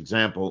ridiculous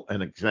example.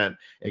 And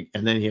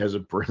then he has a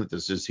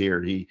parenthesis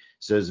here. He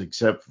says,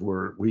 except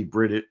for we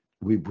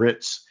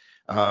Brits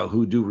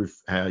who do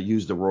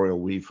use the royal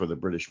we for the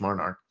British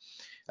monarch,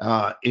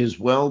 is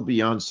well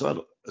beyond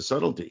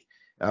subtlety.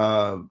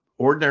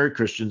 Ordinary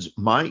Christians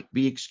might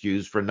be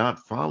excused for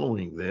not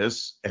following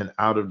this and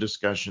out of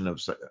discussion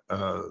of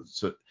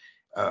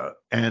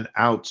and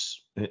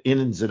outs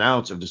ins and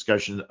outs of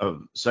discussion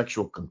of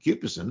sexual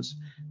concupiscence,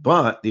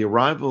 but the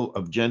arrival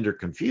of gender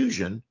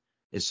confusion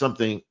is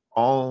something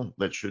all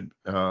that should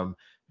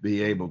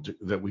be able to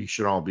that we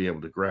should all be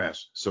able to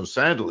grasp. So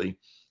sadly,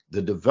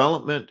 the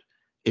development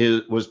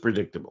was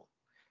predictable.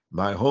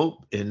 My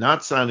hope in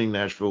not signing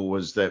Nashville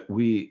was that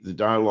the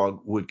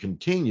dialogue would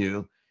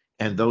continue,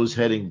 and those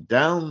heading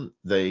down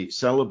the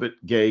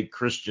celibate gay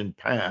Christian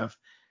path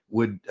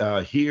would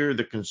hear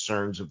the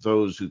concerns of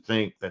those who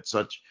think that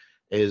such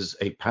is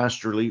a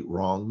pastorally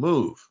wrong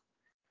move.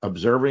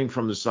 Observing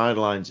from the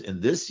sidelines in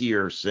this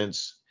year,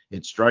 since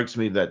it strikes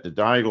me that the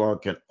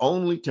dialogue can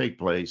only take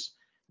place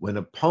when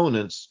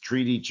opponents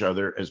treat each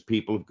other as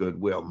people of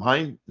goodwill.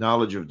 My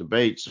knowledge of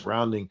debates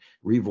surrounding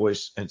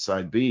Revoice and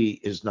Side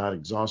B is not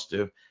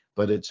exhaustive,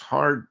 but it's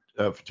hard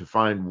to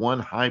find one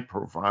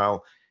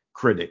high-profile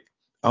critic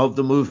of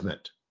the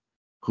movement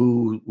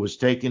who was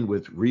taken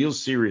with real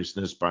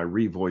seriousness by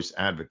Revoice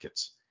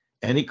advocates.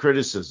 Any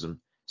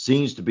criticism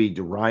seems to be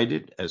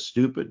derided as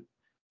stupid,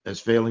 as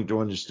failing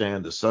to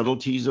understand the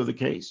subtleties of the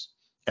case,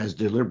 as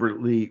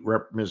deliberately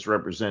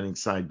misrepresenting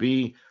Side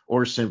B,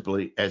 or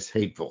simply as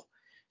hateful.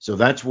 So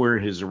that's where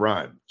it has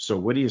arrived. So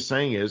what he is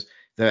saying is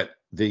that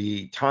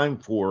the time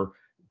for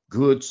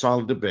good,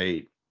 solid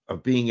debate,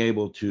 of being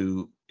able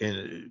to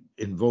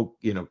invoke,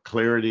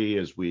 clarity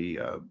as we,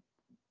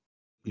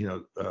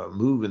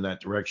 move in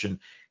that direction,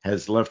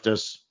 has left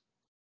us,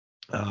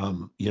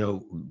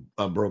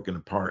 broken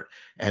apart.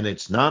 And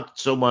it's not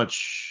so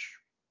much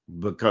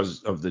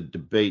because of the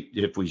debate,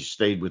 if we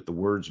stayed with the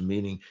words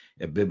meaning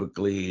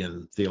biblically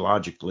and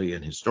theologically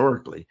and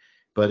historically,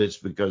 but it's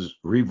because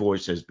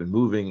Revoice has been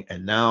moving,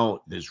 and now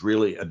there's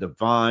really a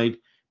divide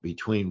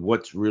between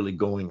what's really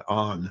going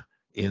on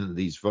in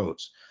these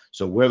votes.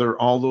 So whether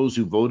all those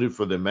who voted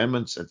for the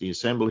amendments at the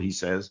assembly, he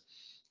says,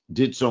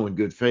 did so in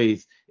good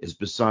faith is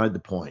beside the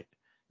point.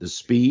 The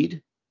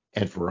speed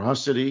and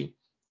ferocity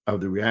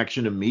of the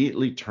reaction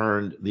immediately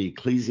turned the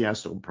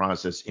ecclesiastical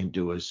process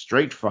into a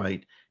straight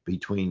fight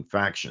between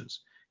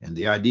factions. And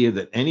the idea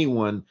that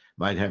anyone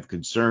might have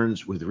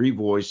concerns with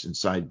Revoice and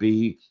Side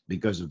B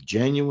because of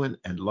genuine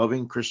and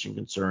loving Christian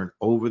concern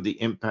over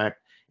the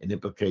impact and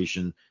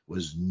implication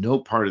was no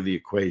part of the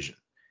equation.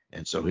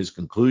 And so his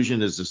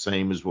conclusion is the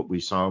same as what we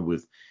saw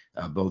with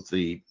both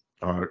the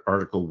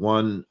Article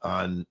 1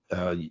 on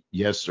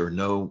yes or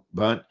no,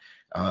 but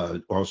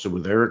also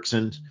with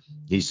Erickson.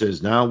 He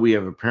says, now we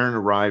have apparently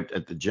arrived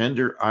at the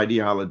gender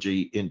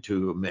ideology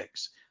into a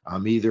mix.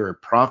 I'm either a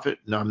prophet,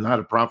 no, I'm not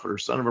a prophet or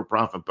son of a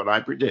prophet, but I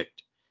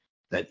predict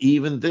that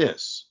even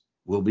this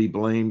will be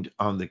blamed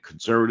on the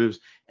conservatives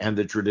and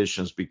the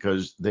traditionalists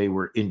because they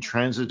were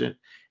intransigent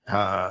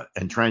and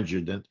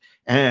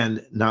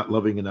not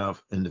loving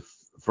enough in the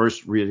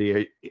first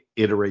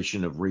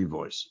iteration of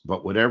Revoice.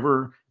 But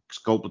whatever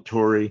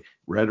exculpatory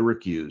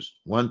rhetoric used,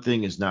 one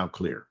thing is now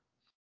clear.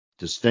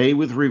 To stay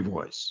with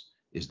Revoice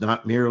is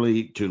not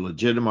merely to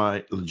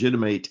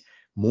legitimate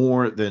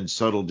more than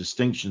subtle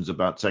distinctions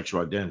about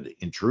sexual identity.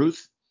 In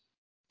truth,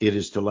 it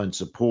is to lend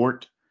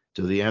support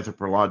to the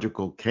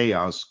anthropological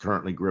chaos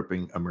currently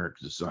gripping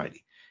American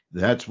society.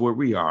 That's where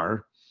we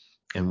are,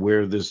 and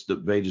where this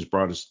debate has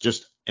brought us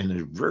just in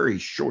a very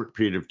short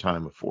period of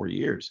time of 4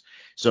 years.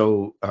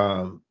 So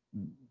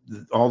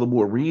all the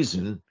more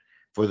reason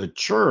for the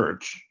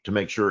church to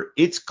make sure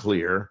it's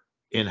clear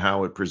in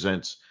how it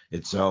presents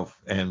itself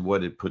and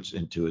what it puts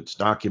into its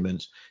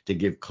documents to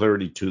give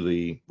clarity to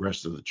the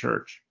rest of the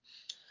church.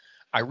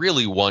 I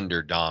really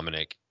wonder,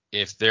 Dominic,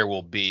 if there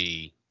will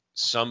be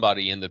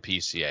somebody in the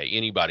PCA,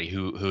 anybody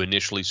who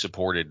initially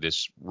supported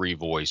this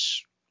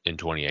Revoice in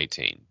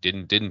 2018,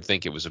 didn't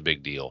think it was a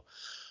big deal,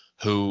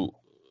 who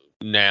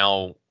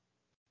now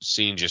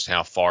seeing just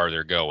how far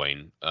they're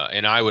going.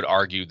 And I would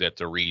argue that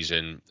the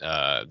reason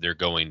they're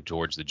going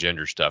towards the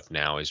gender stuff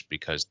now is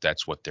because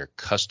that's what their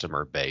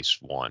customer base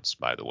wants,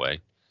 by the way.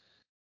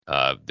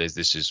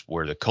 This is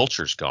where the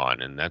culture's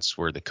gone, and that's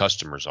where the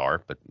customers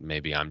are. But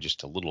maybe I'm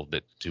just a little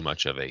bit too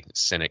much of a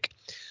cynic.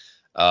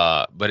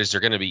 But is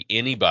there going to be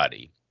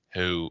anybody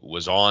who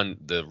was on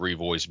the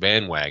Revoice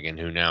bandwagon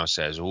who now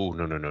says, oh,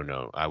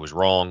 no, I was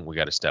wrong, we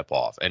got to step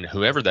off? And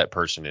whoever that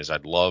person is,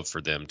 I'd love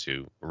for them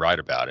to write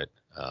about it.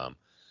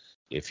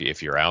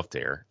 If you're out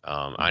there,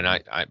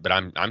 but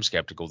I'm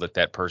skeptical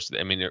that person.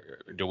 I mean,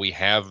 do we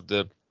have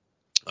the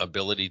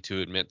ability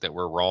to admit that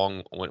we're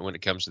wrong when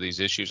it comes to these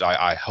issues?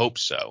 I hope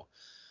so.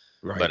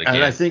 Right. But again,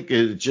 and I think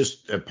it's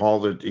just, Paul,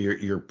 that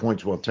your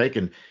point's well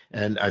taken.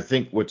 And I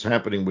think what's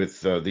happening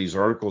with these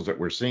articles that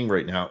we're seeing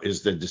right now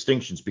is the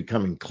distinctions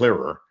becoming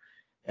clearer.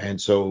 And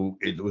so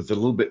with a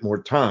little bit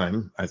more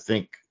time, I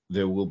think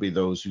there will be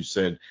those who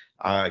said,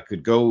 I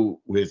could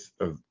go with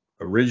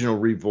original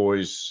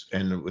Revoice,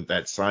 and with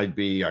that Side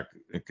B,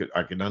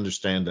 I could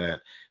understand that.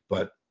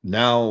 But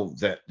now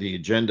that the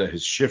agenda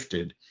has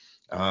shifted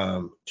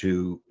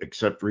to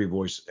accept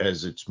Revoice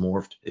as it's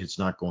morphed, it's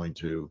not going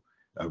to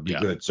be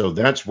good. So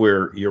that's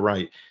where you're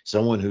right.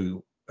 Someone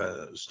who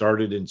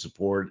started in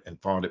support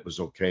and thought it was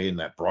okay in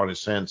that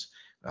broadest sense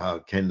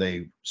Can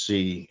they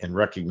see and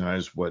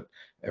recognize what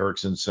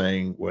Erickson's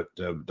saying, what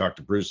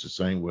Dr. Bruce is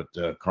saying, what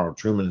Carl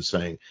Trueman is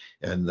saying,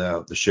 and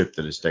the shift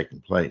that is taking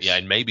Yeah, place?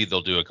 and maybe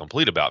they'll do a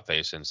complete about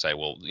face and say,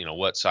 well,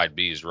 what side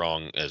B is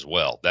wrong as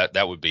well.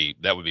 That would be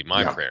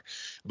my Yeah, prayer.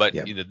 But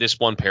yeah, this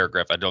one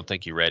paragraph I don't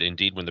think you read.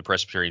 Indeed, when the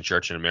Presbyterian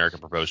Church in America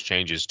proposed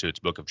changes to its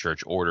Book of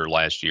Church Order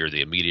last year,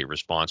 the immediate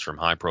response from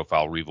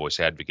high-profile Revoice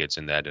advocates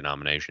in that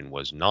denomination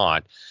was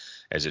not,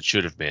 as it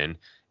should have been,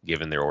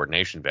 given their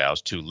ordination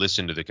vows, to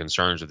listen to the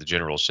concerns of the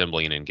General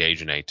Assembly and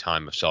engage in a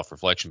time of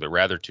self-reflection, but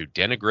rather to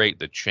denigrate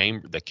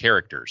the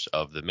characters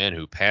of the men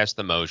who passed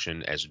the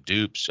motion as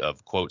dupes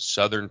of, quote,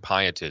 Southern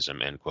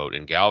pietism, end quote,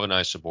 and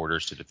galvanize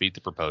supporters to defeat the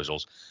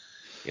proposals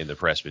in the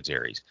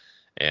presbyteries.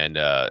 And,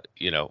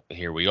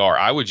 here we are.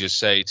 I would just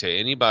say to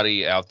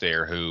anybody out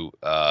there who,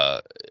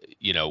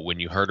 when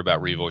you heard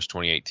about Revoice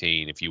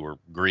 2018, if you were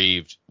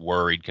grieved,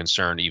 worried,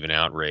 concerned, even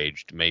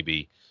outraged,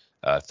 maybe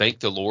thank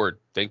the Lord,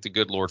 thank the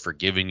good Lord for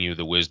giving you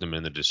the wisdom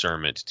and the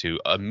discernment to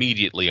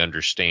immediately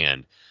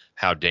understand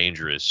how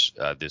dangerous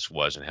this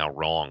was and how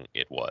wrong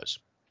it was.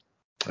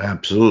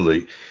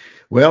 absolutely.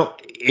 Well,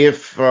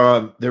 if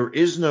there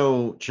is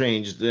no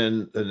change,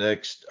 then the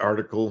next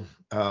article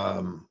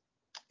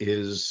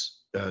is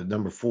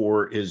number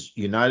 4 is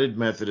United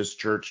Methodist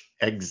Church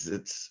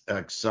exits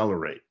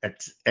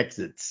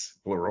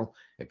plural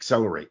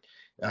accelerate.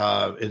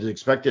 It is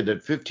expected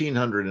that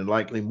 1,500 and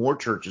likely more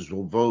churches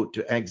will vote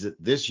to exit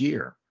this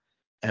year,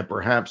 and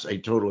perhaps a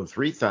total of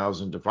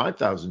 3,000 to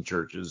 5,000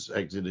 churches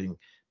exiting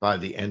by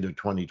the end of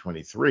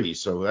 2023.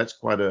 So that's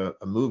quite a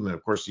movement.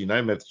 Of course, the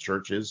United Methodist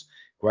Church is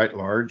quite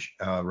large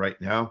right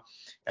now,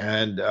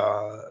 and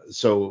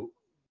so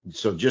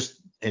just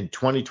in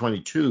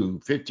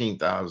 2022,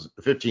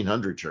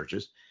 1,500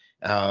 churches,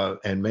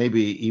 and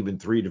maybe even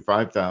 3 to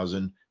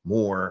 5,000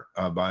 more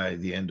by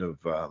the end of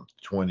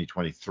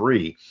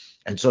 2023.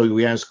 And so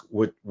we ask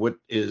what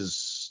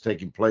is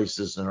taking place.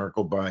 This is an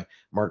article by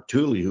Mark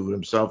Tooley, who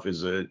himself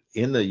is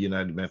in the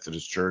United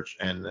Methodist Church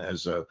and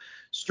has a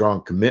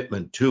strong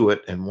commitment to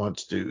it, and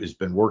has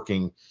been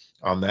working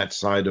on that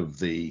side of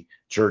the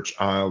church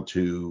aisle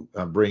to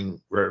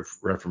bring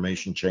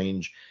Reformation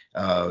change,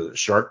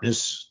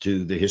 sharpness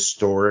to the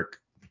historic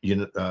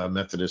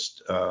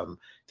Methodist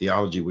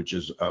theology, which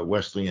is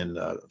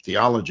Wesleyan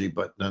theology,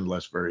 but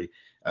nonetheless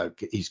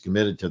he's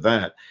committed to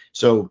that.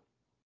 So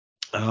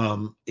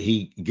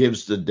he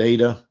gives the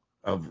data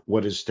of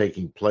what is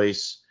taking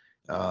place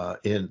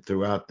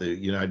throughout the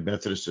United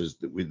Methodists.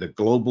 With the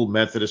Global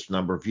Methodist a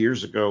number of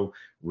years ago,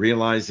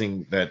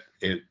 realizing that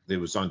it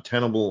was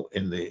untenable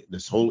in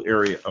this whole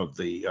area of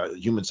the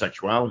human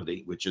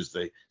sexuality, which is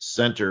the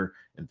center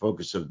and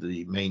focus of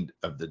the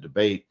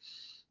debate,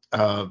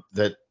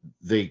 that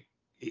the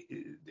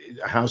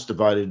house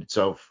divided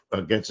itself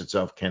against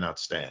itself cannot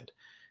stand,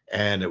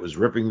 and it was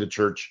ripping the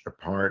church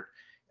apart.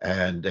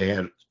 And they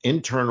had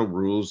internal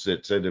rules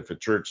that said if a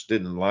church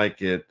didn't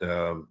like it,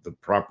 the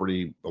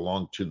property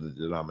belonged to the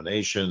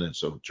denomination, and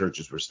so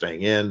churches were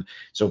staying in,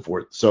 so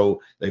forth.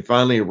 So they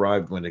finally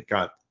arrived when it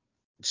got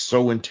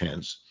so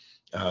intense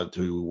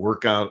to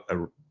work out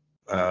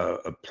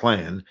a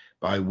plan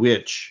by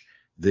which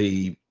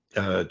the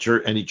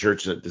any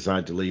church that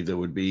decided to leave, there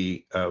would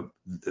be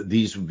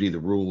these would be the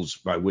rules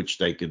by which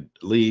they could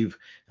leave,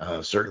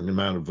 a certain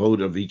amount of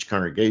vote of each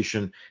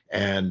congregation,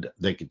 and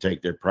they could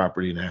take their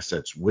property and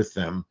assets with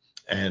them,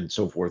 and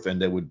so forth.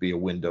 And there would be a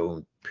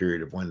window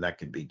period of when that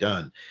could be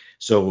done.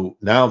 So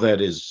now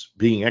that is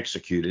being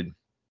executed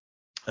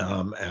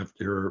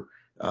after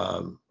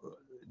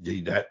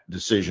that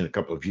decision a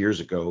couple of years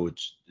ago.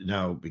 It's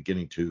now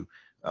beginning to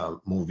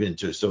move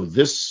into. So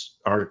this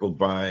article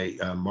by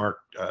Mark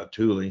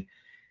Tooley,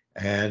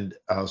 and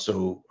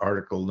also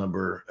article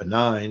number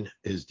 9,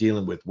 is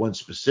dealing with one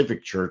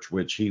specific church,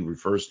 which he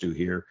refers to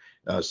here,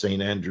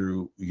 St.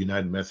 Andrew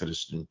United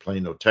Methodist in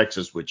Plano,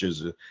 Texas, which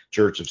is a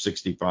church of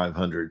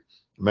 6,500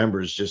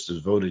 members, just as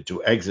voted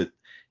to exit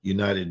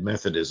United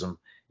Methodism.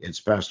 It's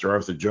Pastor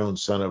Arthur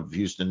Jones, son of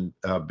Houston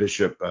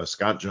Bishop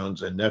Scott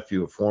Jones and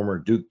nephew of former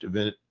Duke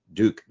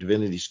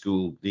Divinity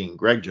School Dean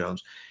Greg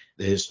Jones.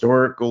 The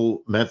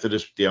historical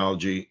Methodist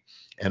theology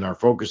and our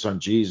focus on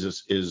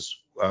Jesus is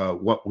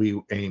what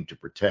we aim to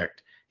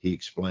protect, he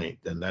explained.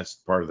 And that's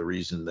part of the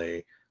reason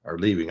they are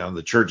leaving. On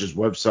the church's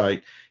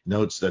website,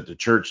 notes that the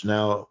church's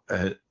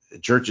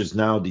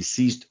now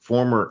deceased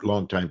former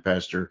longtime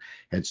pastor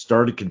had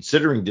started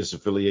considering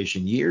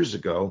disaffiliation years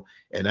ago,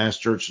 and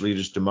asked church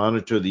leaders to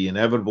monitor the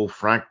inevitable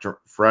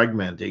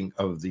fragmenting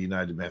of the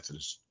United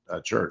Methodist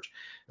Church.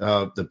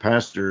 The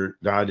pastor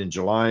died in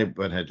July,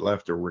 but had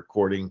left a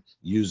recording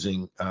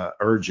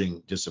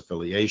urging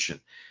disaffiliation.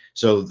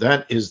 So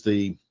that is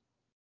the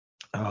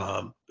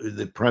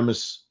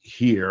premise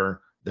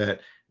here,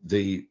 that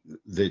the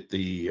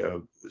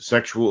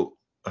sexual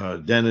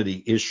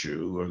identity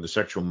issue, or the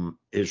sexual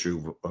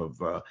issue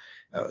of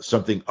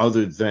something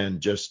other than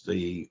just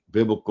the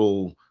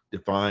biblical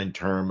defined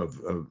term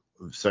of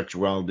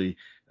sexuality,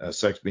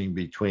 sex being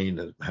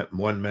between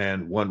one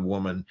man, one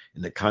woman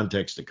in the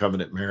context of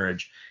covenant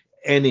marriage,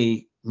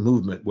 any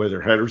movement,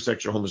 whether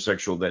heterosexual,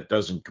 homosexual, that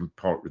doesn't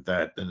comport with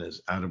that, then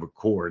is out of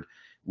accord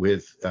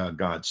with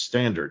God's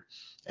standard.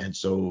 And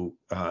so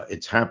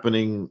it's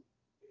happening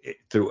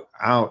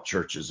throughout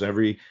churches.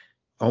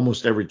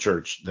 Almost every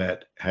church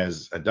that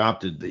has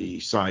adopted the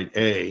side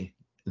A.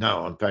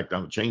 Now, in fact, I'm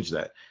going to change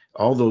that.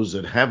 All those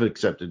that have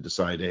accepted the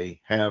side A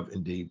have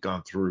indeed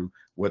gone through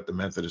what the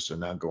Methodists are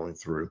now going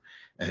through.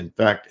 And in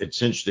fact,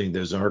 it's interesting.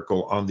 There's an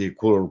article on the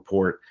Aquila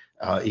Report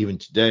even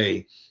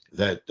today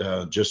that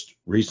just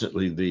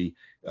recently the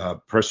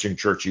Presbyterian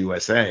Church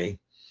USA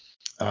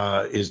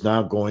is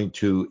now going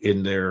to,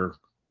 in their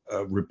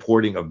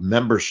reporting of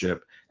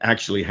membership,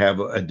 actually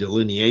have a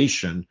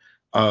delineation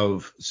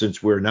of,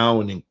 since we're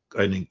now an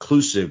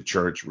inclusive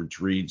church, which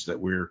reads that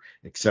we're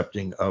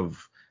accepting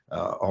of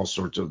all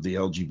sorts of the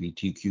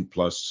LGBTQ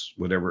plus,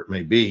 whatever it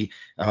may be,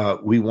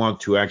 we want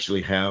to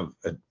actually have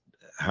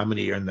how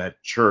many in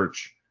that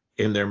church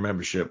in their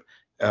membership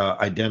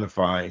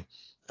identify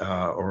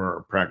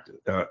or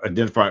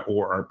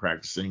are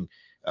practicing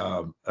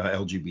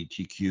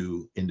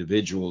LGBTQ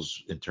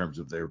individuals in terms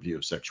of their view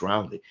of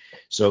sexuality.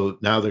 So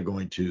now they're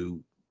going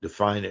to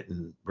define it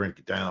and break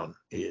it down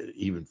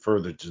even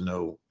further to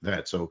know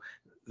that. So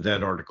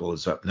that article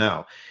is up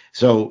now.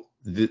 So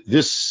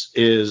this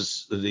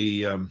is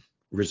the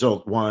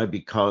result. Why?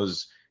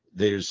 Because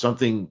there's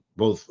something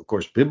both, of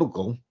course,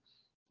 biblical,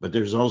 but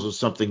there's also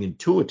something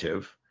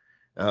intuitive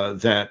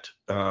that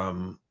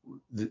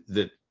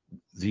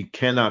you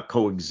cannot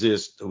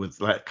coexist with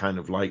that kind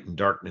of light and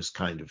darkness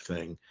kind of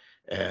thing.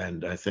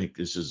 And I think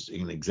this is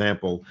an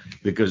example,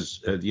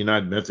 because the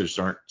United Methodists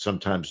aren't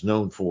sometimes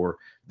known for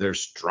their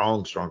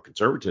strong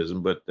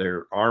conservatism, but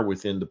there are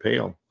within the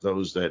pale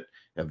those that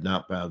have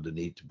not bowed the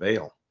knee to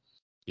Baal.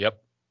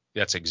 Yep,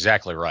 that's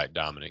exactly right,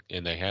 Dominic.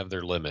 And they have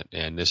their limit,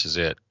 and this is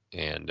it.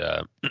 And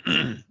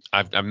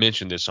I've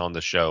mentioned this on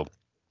the show,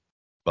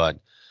 but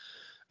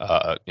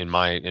in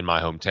my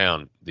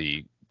hometown,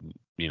 the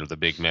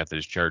big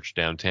Methodist church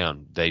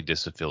downtown, they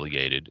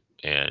disaffiliated,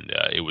 and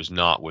it was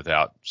not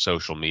without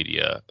social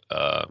media,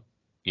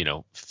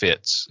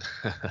 fits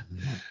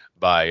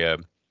by,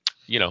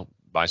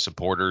 by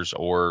supporters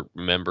or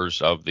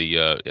members of the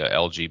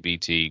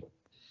LGBT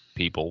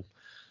people.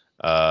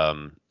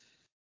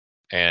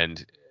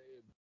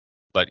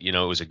 But it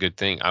was a good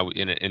thing.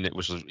 And it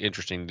was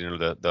interesting.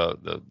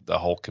 The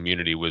whole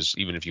community was,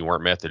 even if you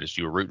weren't Methodist,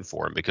 you were rooting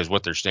for them, because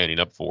what they're standing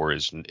up for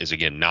is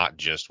again not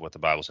just what the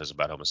Bible says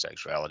about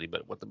homosexuality,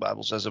 but what the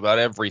Bible says about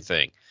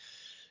everything.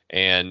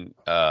 And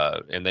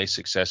they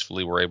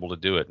successfully were able to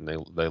do it, and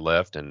they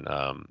left. And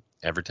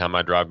every time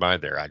I drive by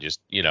there, I just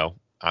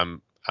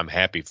I'm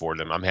happy for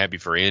them. I'm happy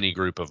for any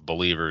group of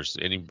believers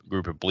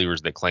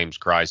that claims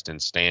Christ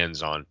and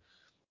stands on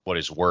what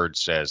his word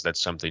says.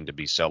 That's something to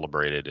be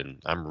celebrated.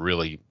 And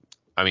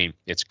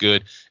it's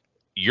good.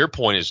 Your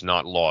point is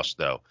not lost,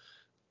 though.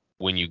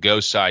 When you go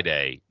side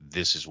A,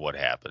 this is what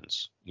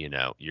happens.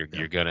 You're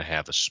going to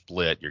have a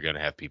split. You're going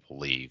to have people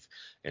leave.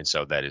 And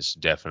so that is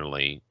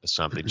definitely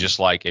something. Just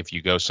like if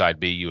you go side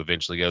B, you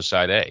eventually go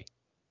side A.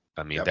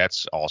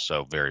 That's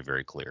also very,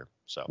 very clear.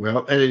 So,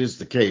 well, and it is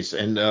the case.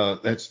 And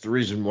that's the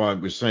reason why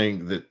we're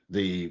saying that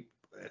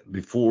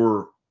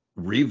before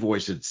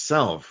Revoice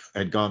itself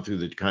had gone through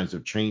the kinds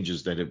of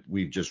changes that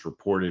we've just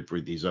reported for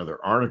these other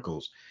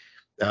articles,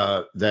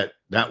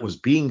 that was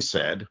being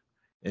said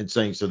and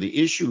saying. So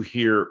the issue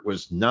here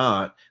was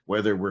not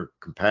whether we're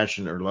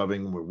compassionate or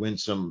loving, we're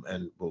winsome,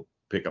 and we'll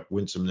pick up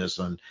winsomeness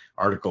on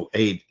Article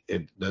 8.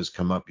 It does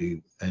come up,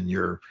 and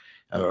your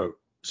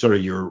sort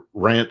of your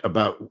rant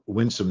about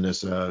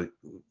winsomeness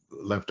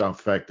left off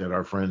the fact that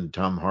our friend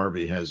Tom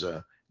Harvey has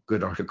a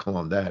good article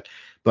on that.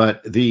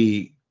 But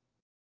it's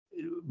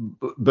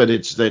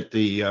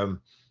that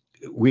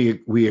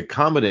we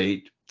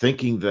accommodate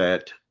thinking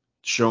that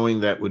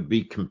showing that would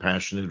be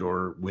compassionate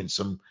or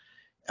winsome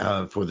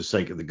for the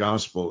sake of the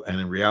gospel, and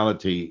in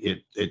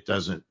reality it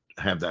doesn't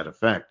have that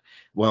effect.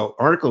 Well,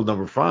 article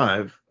number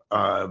 5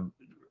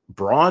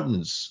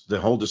 broadens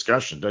the whole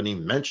discussion, doesn't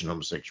even mention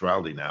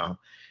homosexuality now.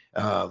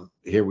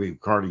 Here we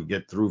hardly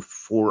get through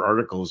 4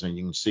 articles, and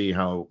you can see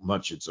how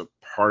much it's a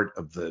part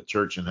of the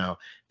church and how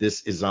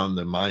this is on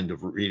the mind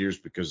of readers,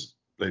 because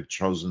they've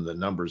chosen the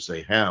numbers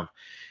they have.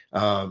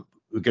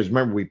 Because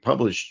remember, we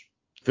publish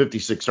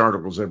 56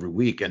 articles every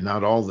week, and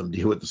not all of them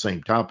deal with the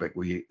same topic.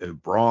 We a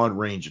broad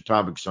range of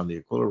topics on the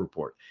Aquila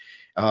Report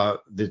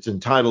that's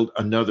entitled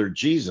Another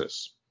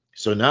Jesus.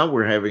 So now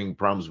we're having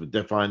problems with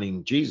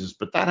defining Jesus,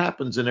 but that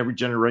happens in every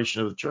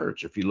generation of the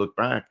church. If you look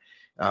back,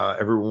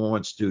 everyone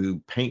wants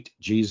to paint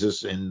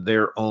Jesus in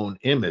their own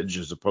image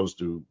as opposed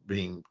to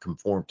being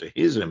conformed to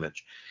his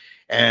image.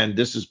 And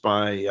this is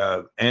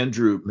by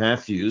Andrew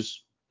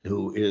Matthews,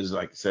 who is,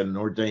 like I said, an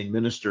ordained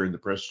minister in the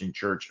Presbyterian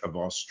Church of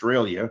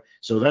Australia.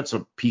 So that's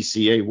a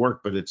PCA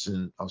work, but it's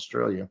in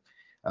Australia.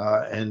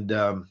 And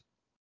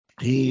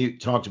he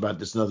talked about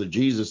this Another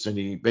Jesus, and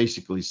he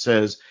basically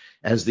says,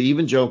 as the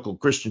evangelical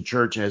Christian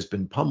church has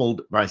been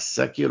pummeled by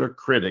secular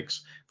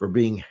critics for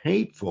being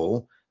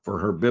hateful for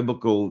her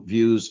biblical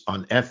views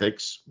on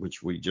ethics,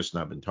 which we just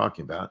not been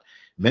talking about,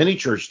 many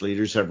church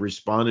leaders have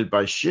responded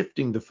by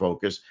shifting the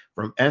focus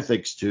from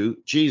ethics to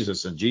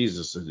Jesus, and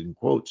Jesus is in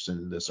quotes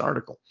in this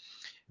article.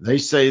 They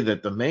say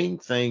that the main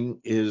thing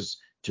is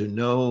to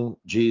know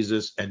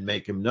Jesus and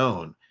make him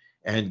known,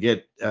 and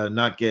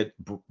not get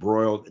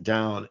broiled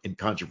down in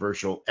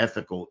controversial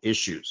ethical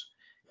issues.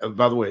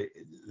 By the way,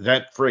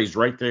 that phrase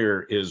right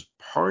there is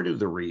part of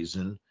the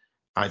reason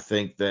I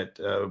think that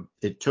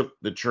it took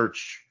the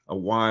church a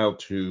while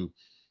to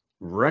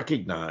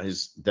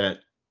recognize that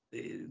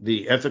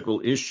the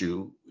ethical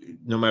issue,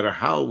 no matter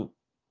how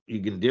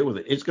you can deal with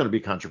it, it's going to be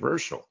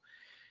controversial.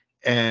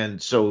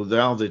 And so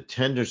now the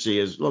tendency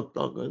is, look,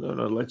 no,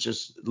 let's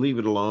just leave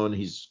it alone.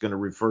 He's going to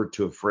refer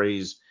to a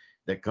phrase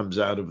that comes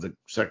out of the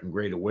Second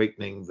Great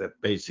Awakening that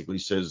basically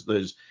says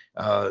there's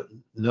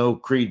no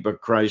creed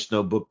but Christ,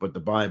 no book but the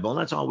Bible, and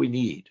that's all we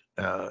need.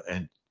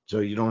 And so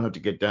you don't have to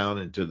get down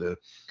into the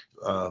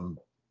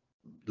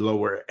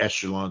lower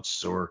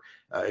echelons or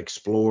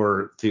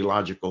explore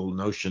theological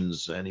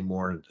notions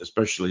anymore,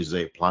 especially as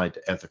they apply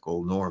to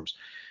ethical norms.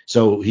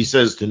 So he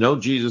says to know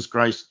Jesus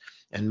Christ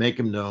and make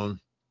him known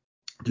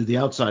to the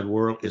outside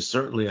world is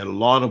certainly a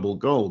laudable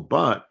goal,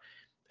 but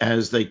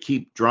as they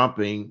keep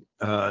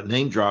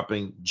name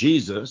dropping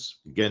Jesus,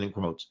 again in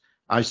quotes,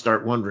 I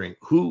start wondering,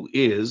 who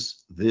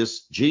is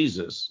this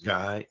Jesus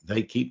guy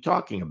they keep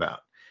talking about?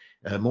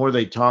 The more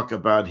they talk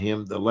about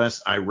him, the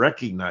less I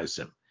recognize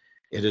him.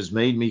 It has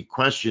made me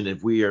question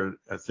if we are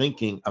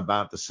thinking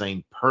about the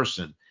same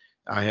person.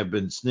 I have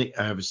a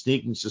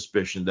sneaking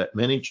suspicion that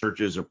many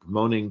churches are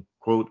promoting,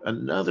 quote,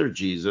 another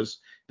Jesus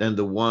than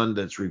the one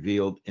that's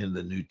revealed in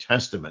the New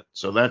Testament.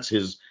 So that's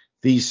his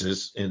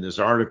thesis in this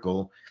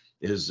article,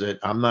 is that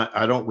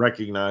I don't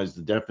recognize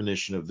the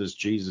definition of this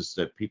Jesus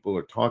that people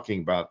are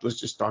talking about. Let's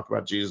just talk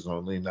about Jesus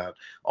only, not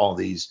all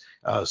these,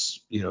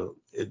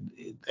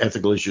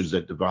 ethical issues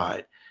that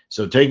divide.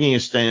 So taking a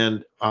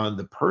stand on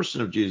the person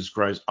of Jesus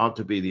Christ ought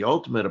to be the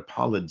ultimate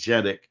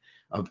apologetic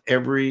of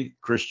every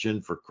Christian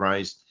for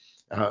Christ.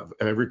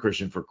 Every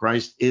Christian for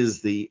Christ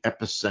is the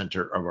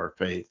epicenter of our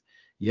faith.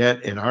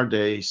 Yet in our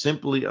day,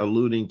 simply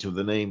alluding to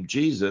the name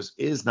Jesus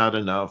is not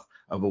enough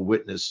of a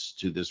witness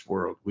to this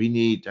world. We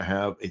need to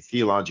have a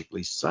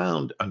theologically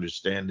sound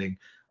understanding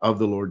of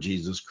the Lord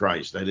Jesus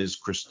Christ, that is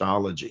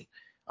Christology.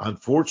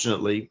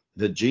 Unfortunately,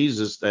 the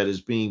Jesus that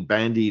is being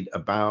bandied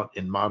about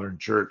in modern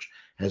church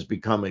has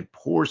become a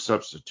poor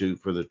substitute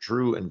for the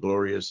true and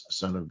glorious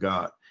Son of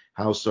God.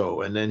 How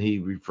so? And then he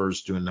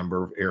refers to a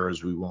number of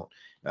errors. We won't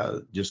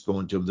just go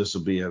into them. This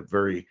will be a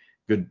very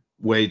good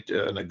way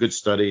and a good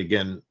study.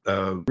 Again,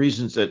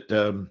 reasons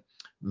that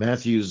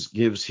Matthews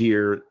gives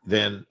here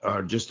then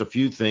are just a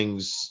few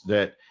things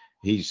that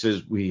he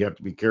says we have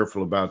to be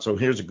careful about. So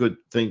here's a good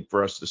thing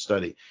for us to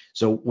study.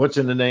 So what's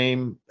in the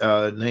name?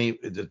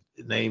 The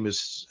name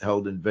is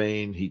held in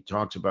vain. He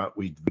talks about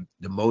we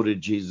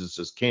demoted Jesus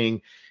as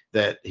king,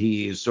 that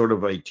he is sort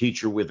of a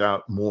teacher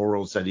without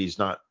morals, that he's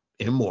not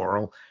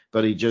immoral,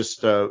 but he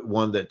just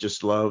one that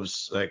just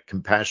loves,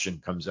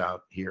 compassion comes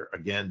out here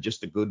again,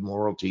 just a good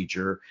moral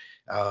teacher,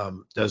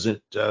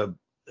 doesn't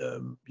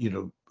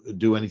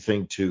do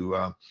anything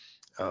to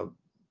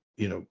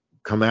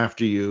come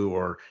after you,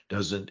 or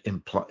doesn't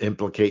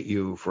implicate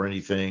you for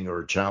anything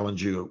or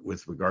challenge you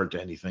with regard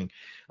to anything.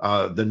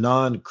 The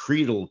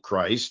non-creedal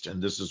Christ,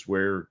 and this is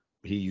where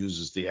he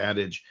uses the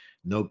adage,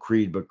 no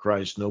creed but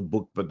Christ, no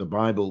book but the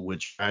Bible,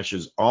 which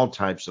bashes all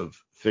types of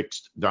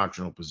fixed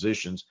doctrinal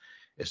positions.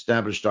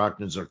 Established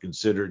doctrines are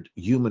considered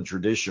human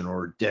tradition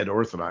or dead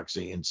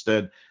orthodoxy.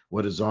 Instead,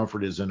 what is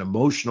offered is an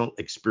emotional,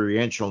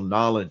 experiential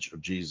knowledge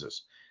of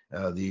Jesus.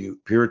 The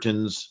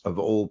Puritans of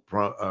old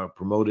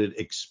promoted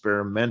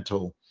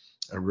experimental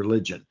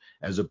religion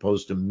as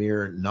opposed to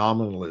mere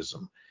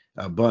nominalism,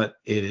 but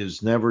it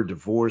is never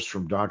divorced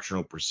from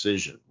doctrinal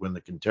precision. When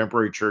the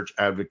contemporary church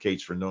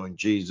advocates for knowing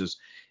Jesus,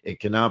 it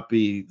cannot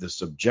be the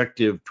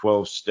subjective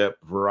 12-step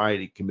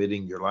variety,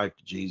 committing your life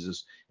to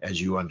Jesus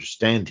as you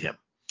understand him,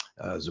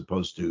 as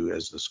opposed to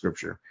as the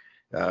scripture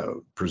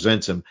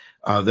presents him.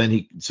 Then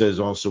he says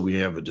also we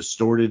have a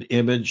distorted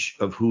image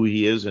of who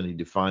he is, and he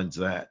defines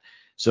that.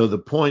 So the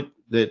point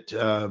that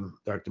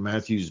Dr.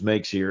 Matthews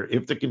makes here,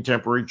 if the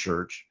contemporary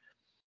church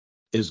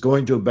is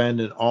going to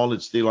abandon all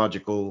its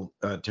theological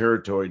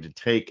territory to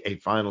take a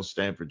final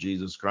stand for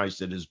Jesus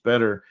Christ, it is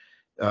better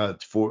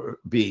for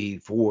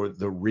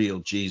the real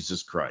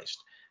Jesus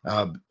Christ.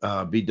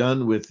 Be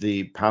done with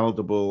the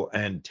palatable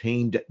and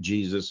tamed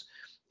Jesus,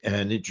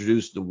 and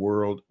introduce the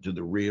world to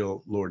the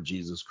real Lord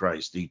Jesus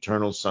Christ, the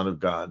eternal Son of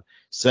God,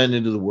 sent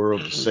into the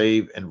world to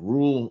save and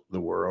rule the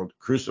world,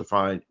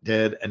 crucified,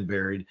 dead, and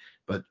buried,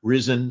 but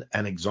risen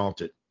and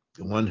exalted,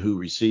 the one who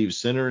receives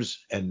sinners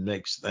and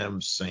makes them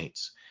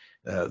saints.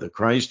 The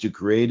Christ who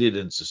created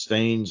and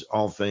sustains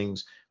all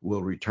things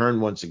will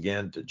return once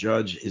again to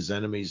judge his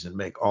enemies and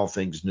make all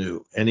things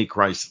new. Any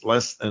Christ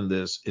less than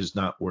this is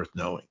not worth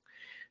knowing.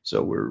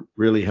 So we're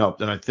really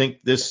helped. And I think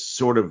this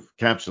sort of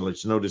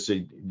capsulates, notice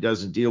it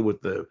doesn't deal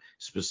with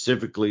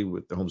specifically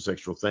with the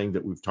homosexual thing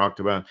that we've talked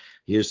about.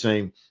 He is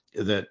saying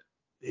that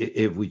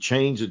if we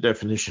change the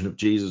definition of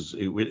Jesus,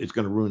 it's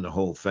going to ruin the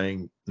whole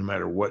thing, no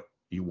matter what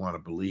you want to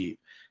believe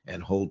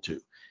and hold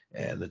to.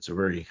 And it's a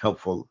very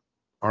helpful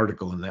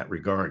article in that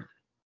regard.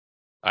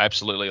 I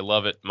absolutely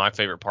love it. My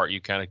favorite part,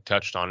 you kind of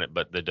touched on it,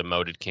 but the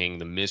demoted king,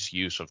 the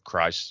misuse of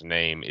Christ's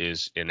name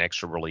is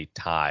inexorably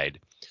tied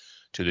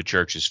to the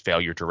church's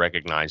failure to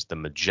recognize the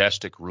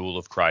majestic rule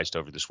of Christ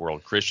over this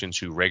world. Christians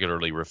who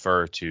regularly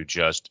refer to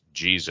just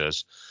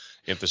Jesus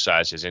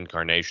emphasize his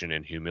incarnation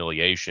and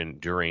humiliation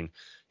during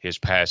his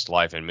past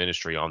life and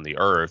ministry on the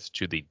earth,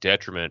 to the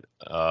detriment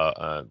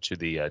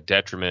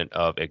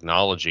of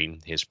acknowledging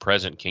his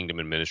present kingdom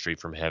and ministry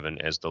from heaven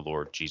as the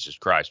Lord Jesus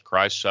Christ.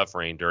 Christ's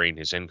suffering during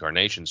his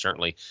incarnation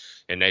certainly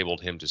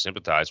enabled him to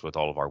sympathize with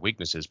all of our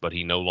weaknesses, but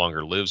he no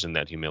longer lives in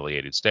that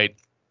humiliated state.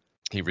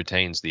 He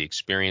retains the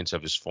experience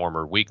of his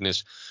former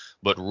weakness,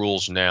 but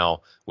rules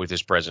now with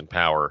his present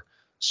power.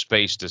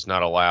 Space does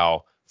not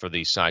allow for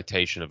the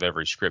citation of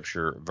every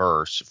scripture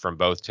verse from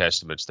both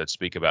testaments that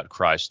speak about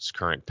Christ's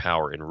current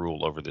power and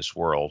rule over this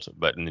world.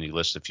 But then he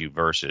lists a few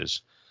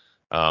verses.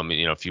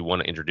 If you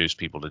want to introduce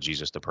people to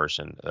Jesus, the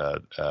person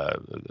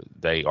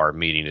they are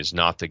meeting is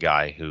not the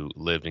guy who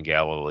lived in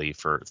Galilee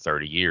for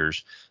 30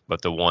 years,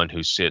 but the one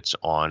who sits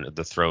on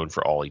the throne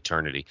for all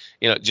eternity.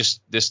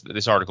 Just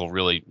this article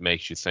really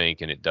makes you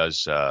think, and it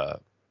does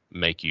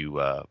make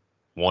you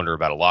wonder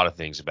about a lot of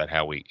things about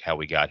how we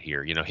got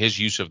here. His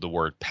use of the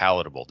word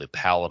palatable, the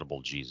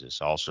palatable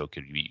Jesus, also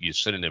could be a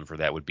synonym for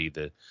that would be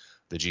the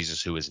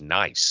Jesus who is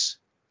nice.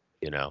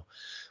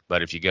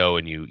 But if you go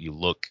and you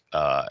look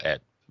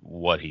at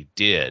what he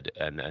did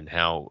and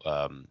how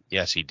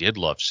yes, he did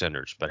love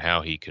sinners, but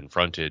how he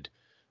confronted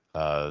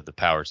the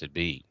powers that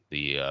be,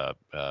 where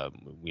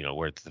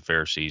the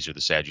Pharisees or the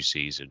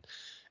Sadducees,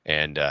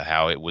 and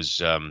how it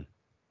was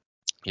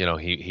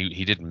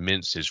he didn't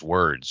mince his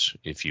words,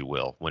 if you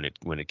will, when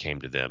it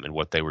came to them and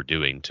what they were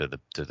doing to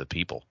the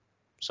people.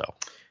 So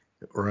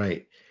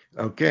right.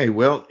 Okay,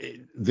 well,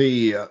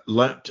 the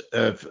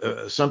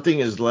something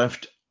is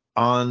left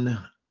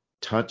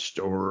untouched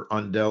or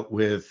undealt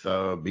with,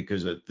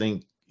 because I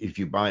think if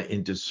you buy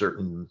into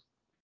certain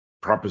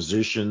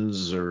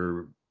propositions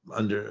or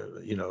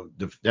under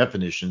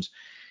definitions,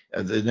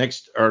 the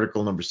next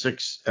article, number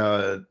 6,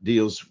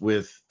 deals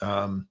with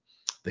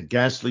the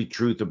ghastly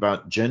truth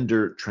about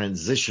gender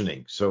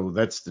transitioning. So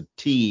that's the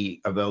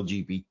T of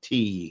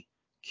LGBTQ.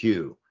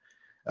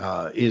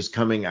 Is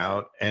coming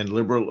out, and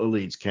liberal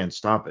elites can't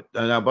stop it.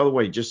 Now, by the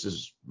way, just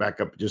as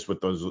back up, just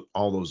with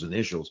all those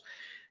initials,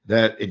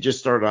 that it just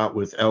started out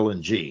with L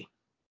and G,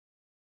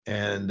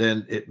 and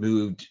then it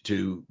moved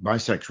to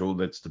bisexual,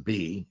 that's the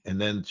B, and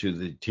then to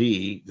the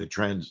T, the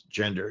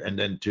transgender, and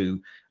then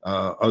to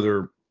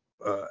other,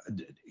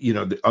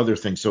 the other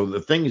things. So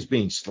the thing is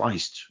being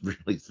sliced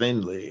really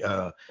thinly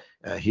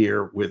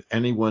here with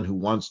anyone who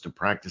wants to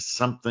practice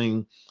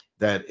something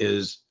that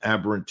is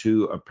aberrant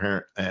to,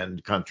 apparent,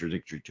 and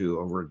contradictory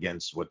to, over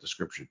against what the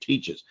scripture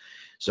teaches.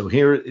 So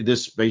here,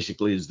 this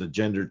basically is the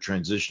gender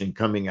transitioning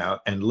coming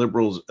out, and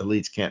liberals,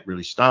 elites can't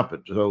really stop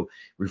it. So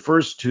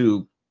refers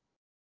to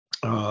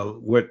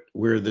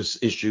where this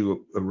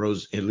issue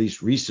arose, at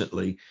least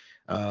recently,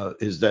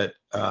 is that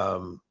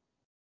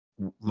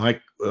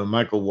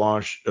Michael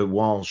Walsh,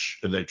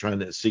 they're trying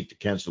to seek to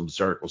cancel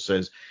this article,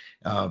 says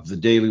the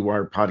Daily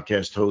Wire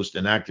podcast host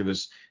and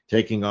activist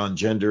taking on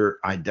gender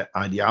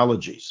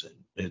ideologies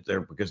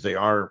there because they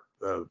are,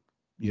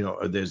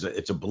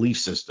 it's a belief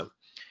system.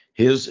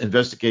 His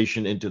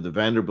investigation into the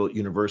Vanderbilt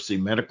University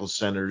Medical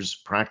Center's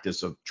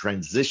practice of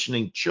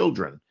transitioning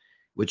children,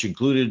 which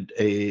included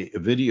a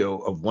video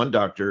of one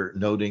doctor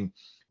noting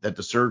that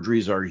the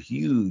surgeries are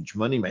huge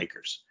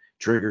moneymakers,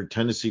 triggered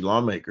Tennessee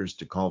lawmakers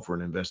to call for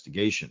an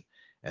investigation.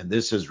 And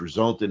this has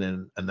resulted in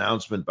an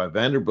announcement by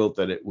Vanderbilt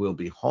that it will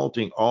be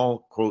halting all,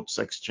 quote,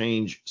 sex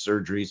change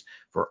surgeries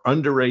for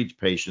underage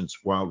patients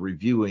while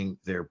reviewing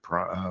their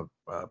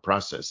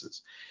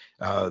processes.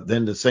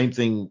 Then the same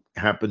thing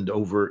happened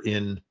over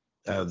in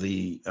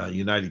the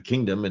United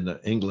Kingdom, in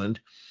England,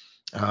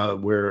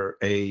 where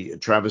a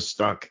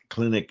Tavistock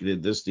clinic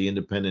did this. The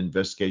independent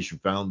investigation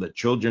found that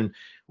children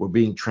were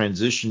being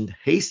transitioned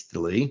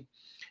hastily,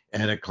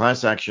 and a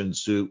class action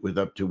suit with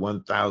up to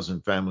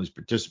 1,000 families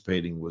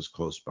participating was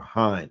close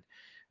behind.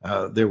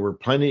 There were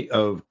plenty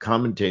of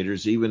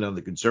commentators, even on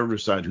the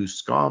conservative side, who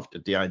scoffed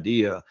at the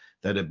idea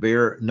that a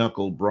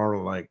bare-knuckled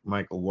brawler like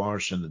Michael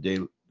Walsh and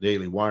the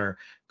Daily Wire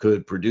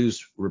could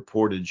produce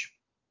reportage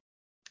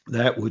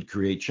that would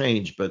create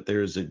change. But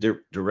there's a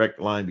direct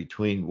line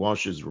between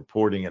Walsh's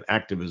reporting and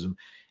activism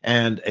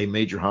and a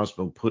major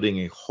hospital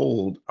putting a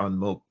hold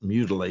on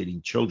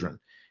mutilating children.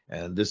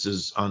 And this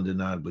is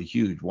undeniably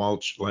huge.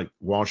 Walsh,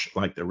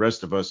 like the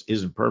rest of us,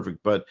 isn't perfect,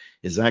 but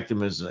his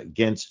activism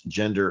against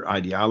gender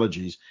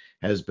ideologies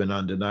has been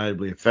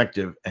undeniably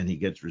effective, and he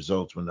gets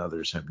results when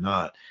others have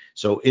not.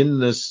 So in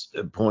this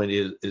point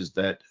is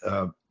that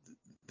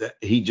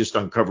he just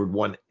uncovered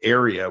one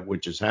area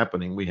which is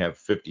happening. We have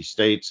 50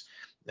 states,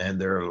 and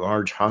there are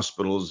large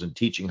hospitals and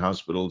teaching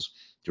hospitals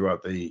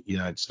throughout the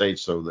United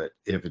States, so that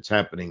if it's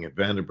happening at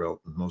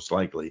Vanderbilt, most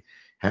likely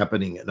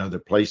happening in other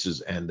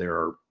places, and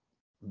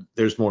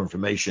there's more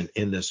information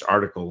in this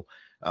article,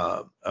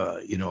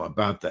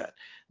 about that.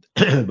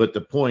 But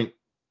the point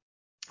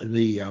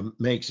the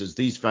makes is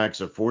these facts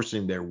are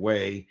forcing their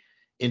way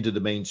into the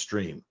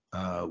mainstream,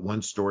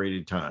 one story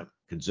at a time.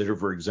 Consider,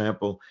 for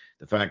example,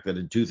 the fact that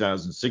in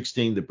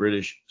 2016, the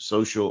British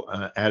Social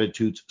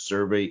Attitudes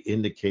Survey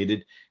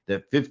indicated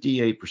that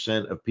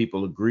 58% of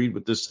people agreed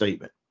with this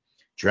statement.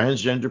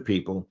 Transgender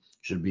people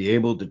should be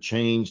able to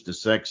change the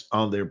sex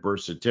on their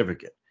birth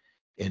certificate.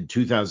 In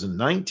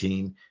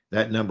 2019,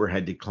 that number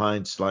had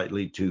declined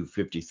slightly to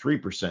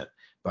 53%.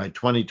 By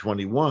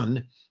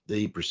 2021,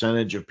 the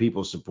percentage of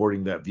people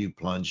supporting that view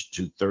plunged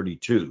to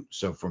 32.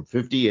 So from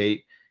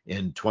 58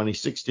 in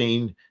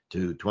 2016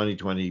 to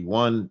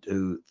 2021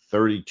 to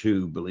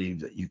 32 believe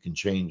that you can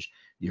change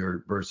your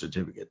birth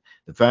certificate.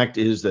 The fact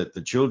is that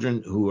the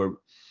children who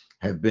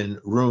have been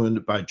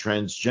ruined by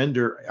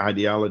transgender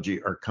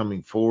ideology are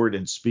coming forward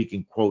and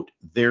speaking, quote,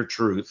 their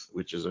truth,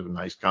 which is a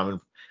nice common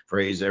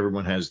phrase.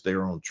 Everyone has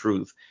their own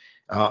truth.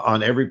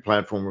 On every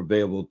platform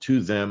available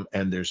to them,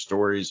 and their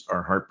stories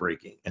are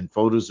heartbreaking. And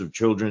photos of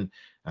children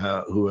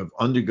who have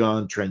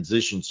undergone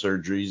transition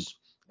surgeries,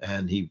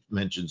 and he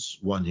mentions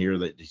one here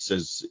that he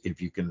says, if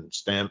you can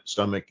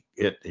stomach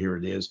it, here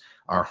it is,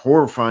 are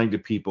horrifying to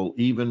people,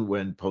 even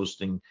when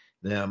posting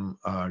them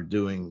are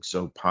doing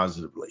so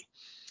positively.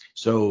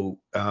 So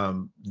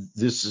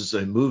this is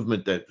a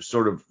movement that's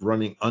sort of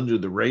running under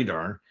the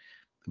radar,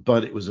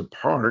 but it was a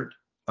part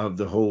of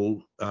the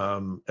whole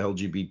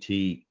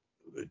LGBT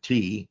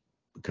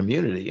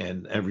community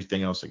and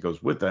everything else that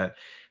goes with that.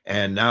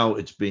 And now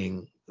it's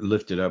being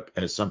lifted up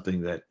as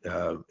something that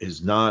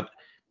is not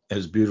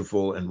as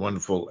beautiful and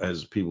wonderful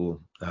as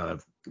people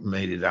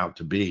made it out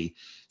to be.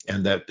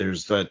 And that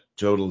there's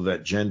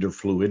that gender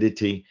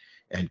fluidity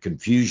and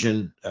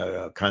confusion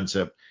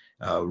concept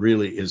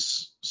really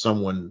is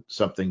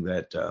something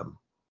that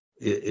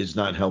is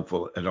not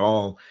helpful at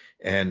all.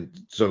 And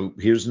so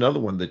here's another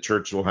one the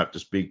church will have to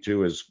speak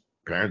to, as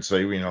parents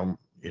say,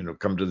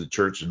 come to the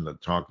church and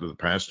talk to the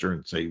pastor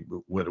and say,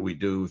 what do we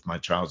do if my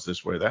child's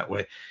this way or that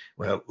way?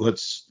 Well,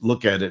 let's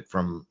look at it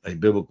from a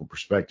biblical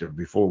perspective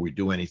before we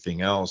do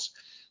anything else,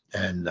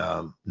 and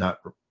not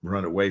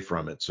run away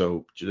from it.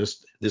 So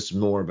just this is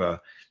more of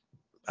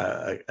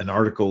an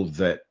article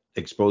that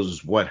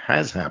exposes what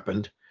has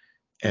happened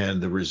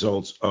and the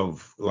results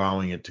of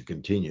allowing it to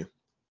continue.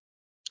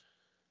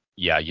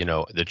 Yeah,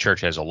 the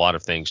church has a lot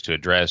of things to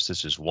address.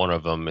 This is one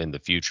of them in the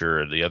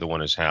future. The other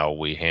one is how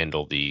we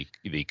handle the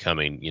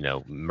coming,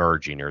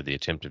 merging or the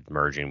attempted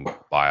merging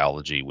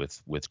biology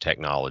with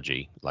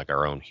technology, like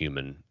our own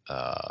human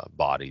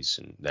bodies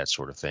and that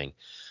sort of thing.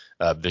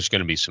 There's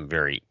going to be some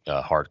very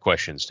hard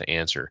questions to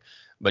answer.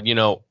 But,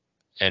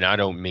 and I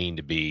don't mean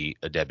to be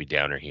a Debbie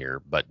Downer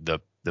here, but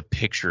the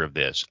picture of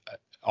this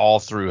all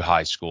through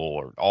high school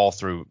or all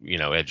through,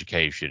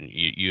 education,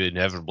 you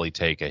inevitably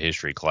take a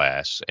history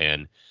class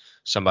and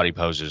somebody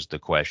poses the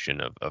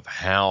question of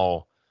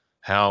how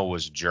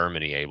was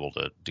Germany able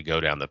to go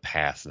down the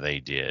path they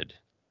did,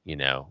 from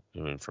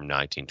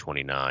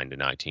 1929 to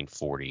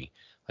 1940,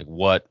 like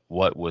what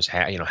was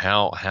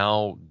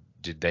how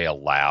did they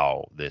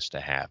allow this to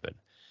happen?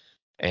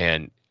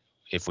 And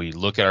if we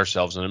look at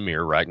ourselves in a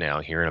mirror right now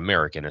here in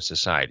America, in a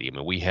society, I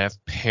mean, we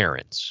have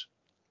parents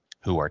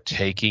who are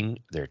taking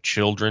their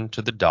children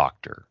to the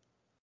doctor,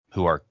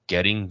 who are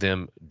getting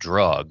them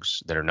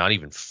drugs that are not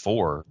even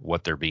for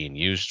what they're being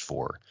used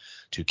for,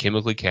 to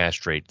chemically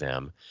castrate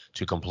them,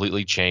 to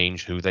completely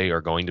change who they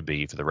are going to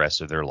be for the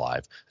rest of their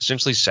life,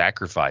 essentially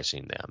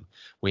sacrificing them.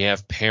 We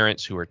have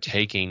parents who are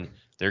taking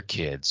their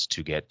kids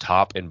to get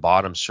top and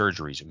bottom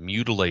surgeries,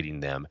 mutilating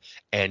them,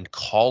 and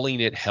calling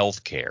it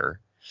healthcare,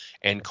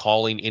 and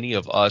calling any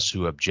of us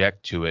who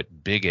object to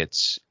it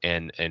bigots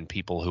and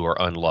people who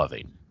are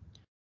unloving.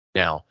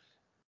 Now,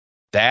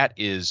 that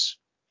is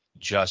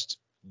just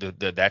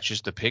that's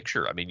just the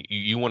picture. I mean,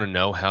 you want to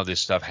know how this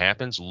stuff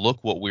happens?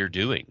 Look what we're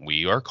doing.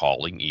 We are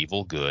calling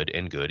evil good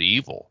and good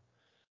evil,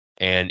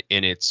 and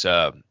it's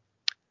also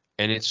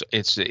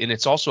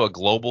a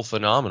global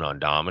phenomenon,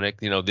 Dominic.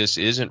 This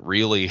isn't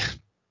really.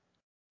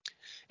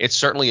 It's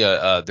certainly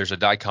there's a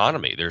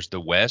dichotomy. There's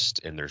the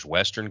West and there's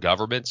Western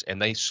governments, and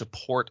they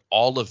support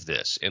all of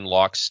this in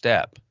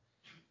lockstep,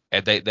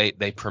 and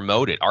they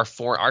promote it.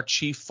 Our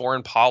chief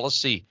foreign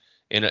policy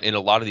in a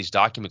lot of these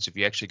documents, if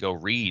you actually go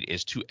read,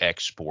 is to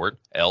export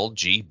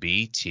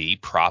LGBT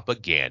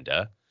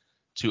propaganda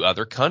to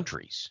other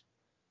countries.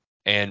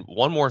 And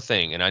one more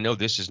thing, and I know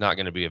this is not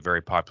going to be a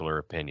very popular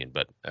opinion,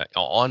 but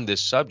on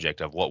this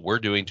subject of what we're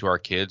doing to our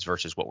kids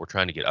versus what we're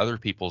trying to get other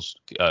people's,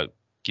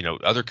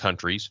 other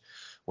countries,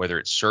 whether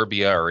it's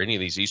Serbia or any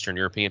of these Eastern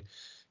European,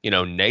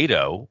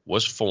 NATO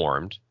was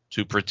formed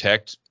to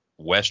protect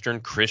Western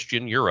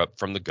Christian Europe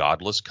from the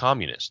godless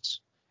communists.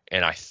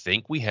 And I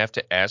think we have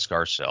to ask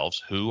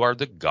ourselves, who are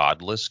the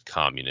godless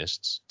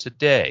communists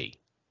today?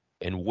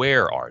 and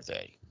where are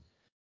they?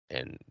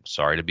 And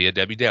sorry to be a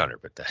Debbie Downer,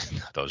 but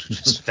those are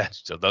just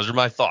those are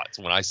my thoughts.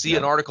 When I see Yeah.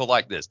 an article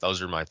like this,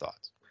 those are my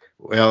thoughts.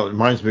 Well, it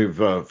reminds me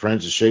of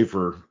Francis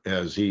Schaeffer,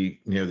 as he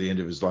near the end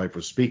of his life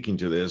was speaking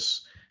to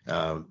this,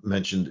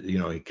 mentioned,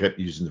 he kept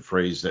using the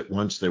phrase that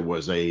once there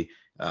was a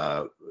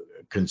uh,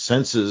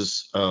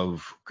 consensus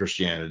of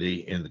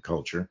Christianity in the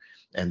culture,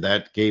 and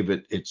that gave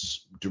it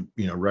its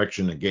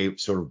direction and gave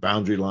sort of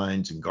boundary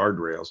lines and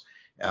guardrails.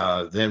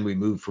 Then we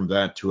moved from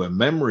that to a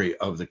memory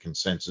of the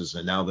consensus,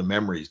 and now the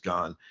memory's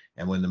gone.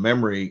 And when the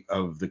memory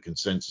of the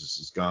consensus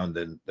is gone,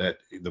 then that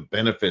the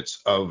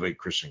benefits of a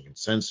Christian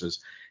consensus,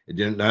 it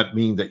did not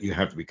mean that you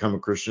have to become a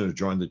Christian or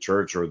join the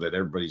church or that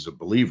everybody's a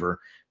believer,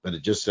 but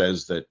it just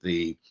says that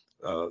the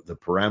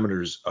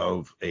parameters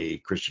of a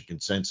Christian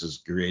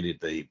consensus created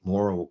the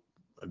moral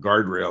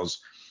guardrails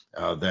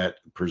that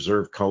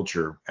preserve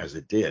culture as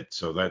it did.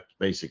 So that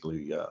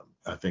basically,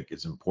 I think,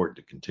 is important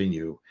to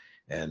continue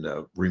and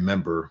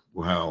remember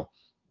how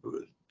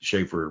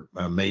Schaeffer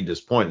made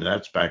this point. And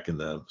that's back in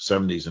the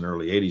 70s and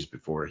early 80s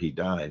before he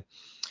died.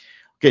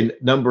 Okay,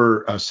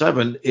 number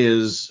 7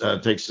 is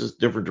takes us a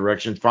different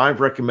direction. 5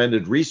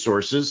 recommended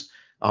resources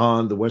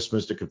on the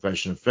Westminster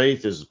Confession of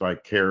Faith. This is by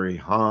Carrie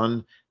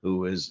Hahn,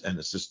 who is an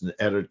assistant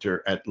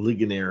editor at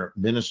Ligonier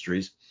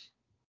Ministries.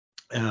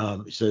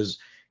 He says,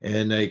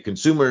 in a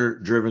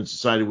consumer-driven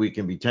society, we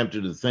can be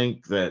tempted to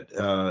think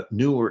that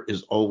newer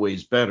is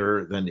always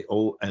better than the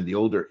old, and the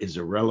older is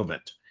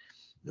irrelevant.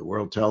 The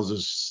world tells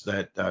us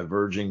that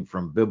diverging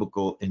from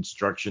biblical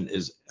instruction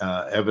is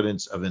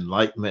evidence of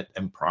enlightenment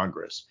and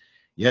progress.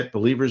 Yet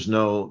believers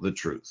know the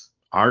truth.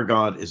 Our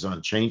God is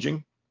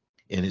unchanging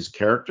in his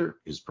character,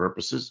 his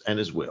purposes, and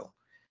his will.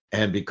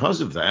 And because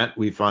of that,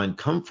 we find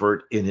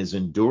comfort in his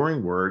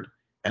enduring word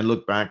and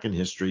look back in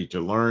history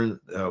to learn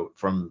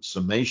from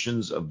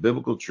summations of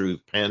biblical truth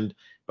penned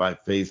by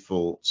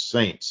faithful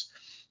saints.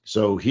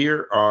 So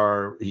here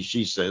are,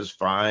 she says,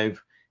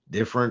 5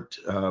 different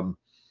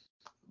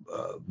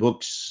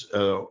books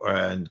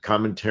and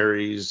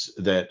commentaries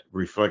that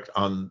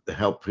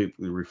help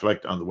people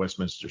reflect on the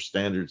Westminster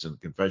Standards and the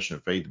Confession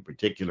of Faith in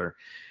particular,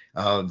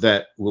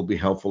 that will be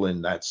helpful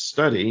in that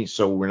study.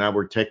 So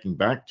we're taking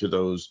back to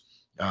those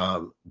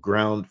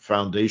ground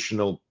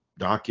foundational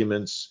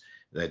documents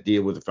that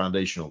deal with the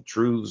foundational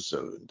truths,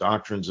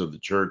 doctrines of the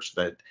church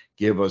that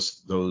give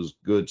us those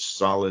good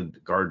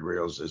solid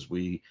guardrails as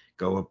we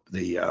go up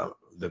the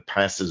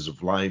passes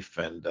of life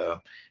and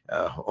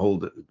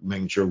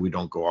making sure we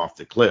don't go off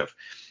the cliff.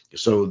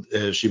 So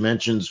she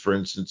mentions, for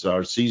instance,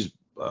 R.C.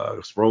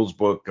 Sproul's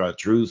book,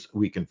 Truth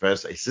We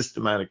Confess, a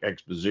systematic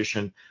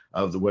exposition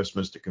of the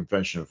Westminster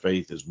Confession of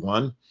Faith is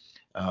one.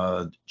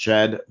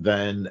 Chad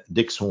Van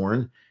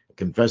Dixhorn,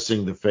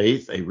 Confessing the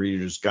Faith, a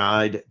reader's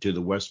guide to the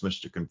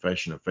Westminster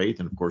Confession of Faith.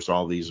 And of course,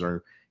 all these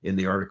are in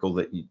the article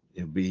that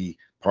will be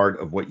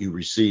part of what you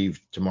receive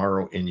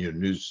tomorrow in your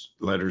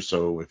newsletter.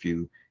 So if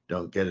you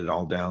don't get it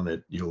all down,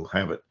 that you'll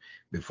have it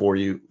before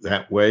you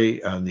that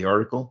way on the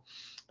article.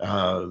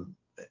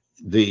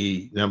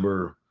 The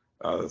number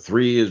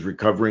 3 is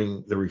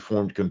Recovering the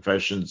Reformed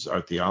Confessions, Our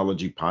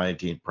Theology,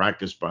 Piety, and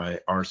Practice by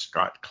R.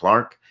 Scott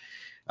Clark.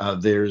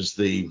 There's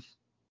the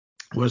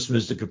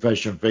Westminster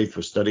Confession of Faith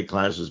for Study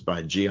Classes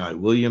by G.I.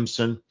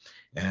 Williamson.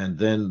 And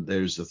then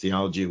there's the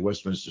Theology of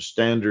Westminster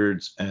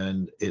Standards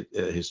and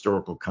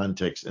Historical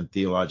Context and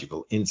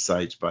Theological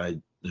Insights by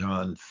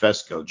John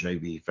Fesko,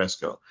 J.V.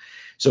 Fesko.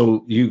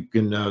 So you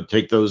can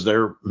take those.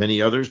 There are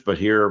many others, but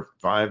here are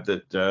 5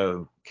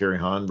 that Carrie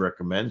Hahn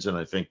recommends, and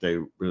I think they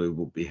really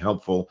will be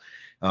helpful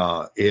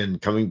in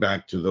coming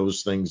back to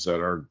those things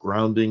that are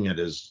grounding and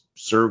has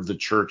served the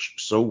church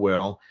so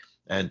well,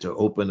 and to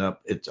open up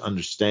its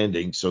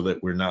understanding so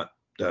that we're not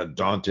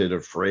daunted,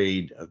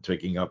 afraid of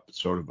taking up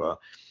sort of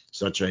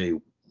such a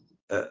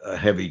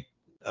heavy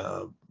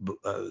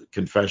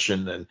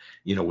confession and,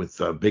 with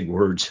big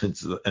words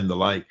and the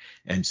like,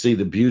 and see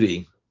the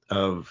beauty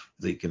of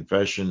the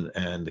confession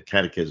and the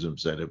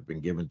catechisms that have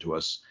been given to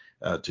us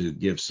to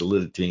give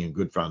solidity and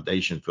good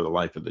foundation for the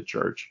life of the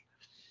church.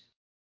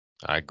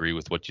 I agree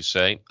with what you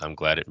say. I'm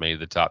glad it made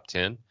the top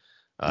 10.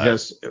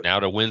 Yes. Now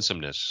to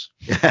winsomeness.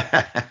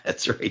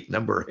 That's right.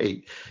 Number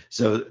 8.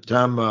 So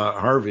Tom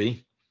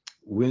Harvey,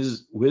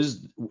 winsomeness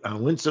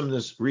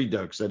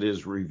redux, that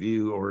is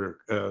review or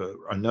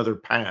another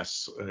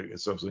pass,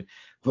 essentially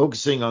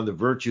focusing on the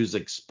virtues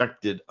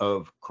expected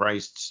of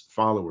Christ's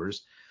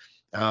followers.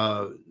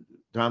 Tom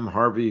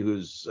Harvey,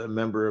 who's a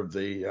member of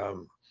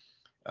the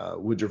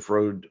Woodruff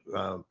Road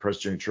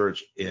Presbyterian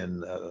Church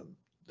in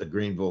the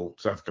Greenville,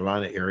 South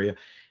Carolina area,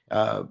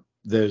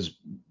 there's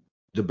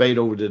debate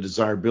over the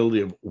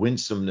desirability of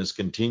winsomeness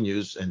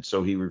continues, and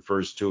so he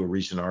refers to a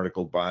recent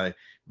article by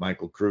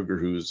Michael Kruger,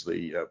 who's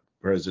the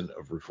president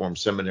of Reformed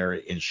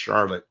Seminary in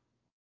Charlotte.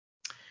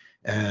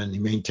 And he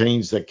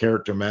maintains that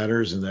character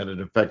matters and that it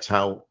affects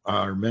how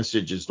our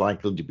message is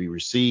likely to be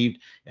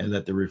received, and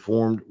that the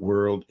Reformed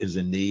world is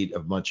in need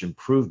of much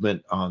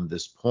improvement on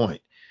this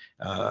point.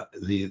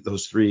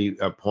 Those 3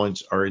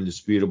 points are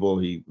indisputable.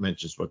 He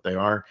mentions what they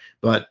are,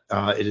 but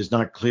it is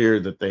not clear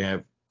that they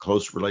have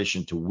close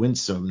relation to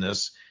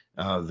winsomeness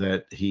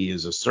that he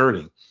is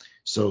asserting.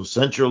 So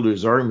central to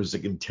his argument is the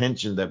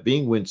contention that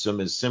being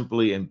winsome is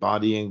simply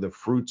embodying the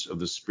fruits of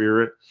the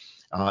Spirit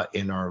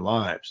in our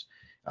lives.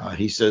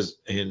 He says,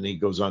 and he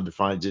goes on to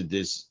find it,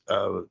 this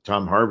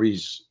Tom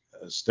Harvey's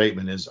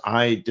statement is,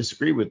 I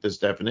disagree with this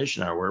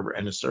definition, however,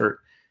 and assert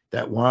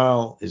that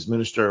while his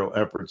ministerial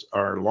efforts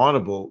are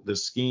laudable, the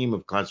scheme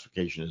of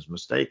classification is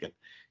mistaken.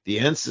 The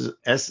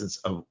essence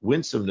of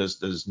winsomeness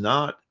does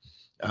not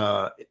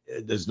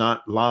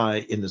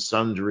lie in the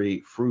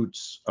sundry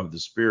fruits of the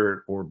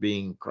Spirit or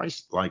being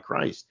Christ like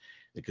Christ.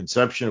 The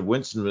conception of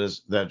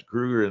winsomeness that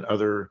Kruger and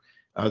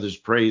others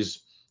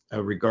praise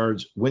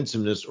regards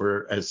winsomeness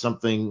or as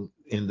something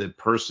in the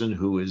person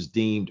who is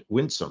deemed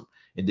winsome.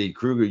 Indeed,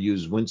 Kruger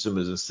used winsome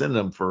as a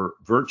synonym for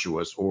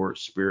virtuous or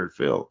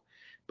spirit-filled.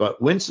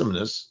 But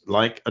winsomeness,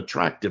 like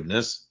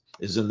attractiveness,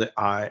 is in the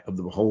eye of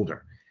the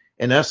beholder.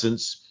 In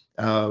essence,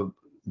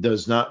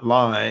 does not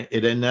lie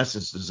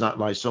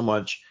so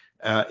much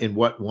in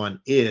what one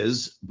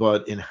is,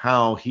 but in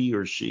how he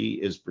or she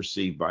is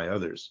perceived by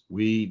others.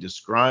 We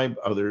describe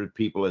other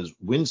people as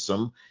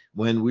winsome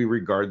when we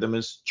regard them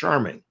as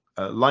charming,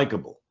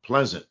 likable,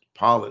 pleasant,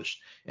 polished,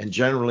 and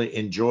generally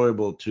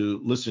enjoyable to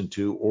listen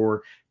to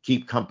or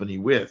keep company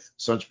with.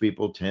 Such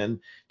people tend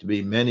to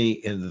be many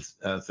in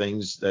the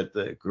things that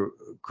the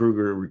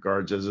Kruger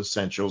regards as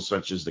essential,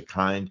 such as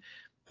kind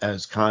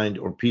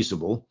or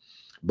peaceable.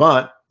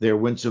 But their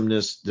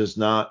winsomeness does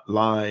not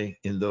lie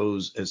in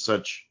those as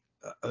such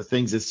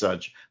things as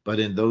such, but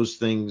in those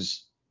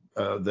things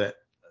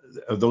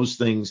those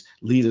things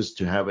lead us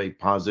to have a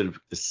positive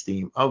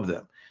esteem of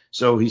them.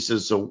 So he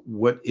says, so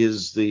what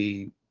is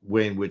the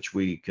way in which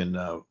we can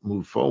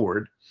move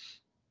forward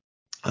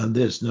on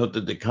this? Note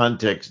that the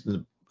context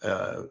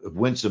of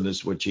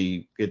winsomeness, which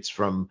he gets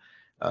from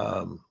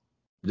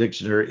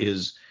dictionary,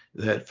 is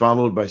that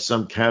followed by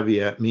some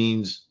caveat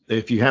means,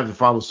 if you have to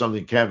follow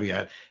something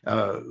caveat,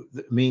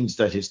 means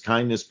that his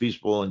kindness,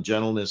 peaceful, and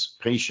gentleness,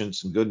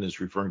 patience, and goodness,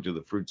 referring to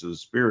the fruits of the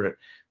Spirit,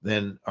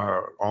 then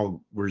are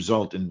all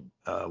result in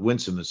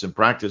winsomeness. In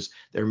practice,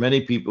 there are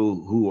many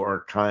people who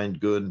are kind,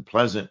 good, and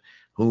pleasant,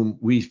 whom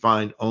we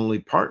find only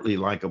partly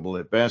likable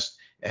at best,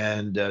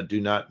 and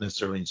do not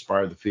necessarily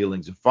inspire the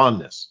feelings of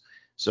fondness.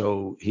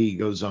 So he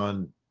goes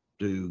on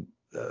to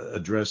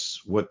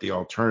address what the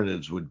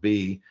alternatives would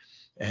be.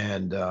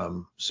 And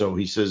so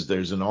he says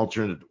there's an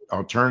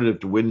alternative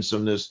to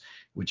winsomeness,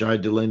 which I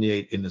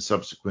delineate in the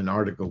subsequent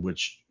article,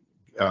 which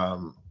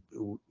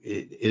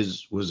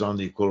was on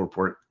the Quill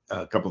Report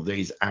a couple of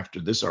days after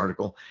this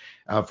article.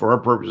 For our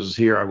purposes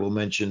here, I will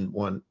mention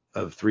one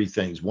of three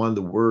things. One,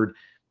 the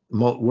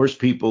worst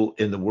people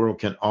in the world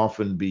can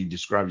often be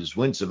described as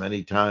winsome.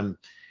 Anytime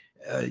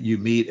you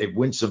meet a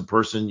winsome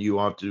person, you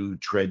ought to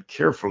tread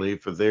carefully,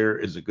 for there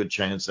is a good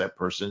chance that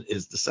person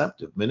is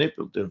deceptive,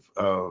 manipulative,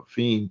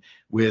 fiend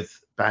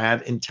with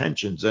bad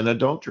intentions, an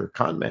adulterer,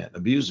 con man,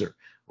 abuser,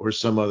 or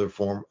some other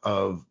form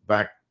of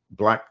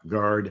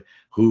blackguard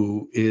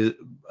who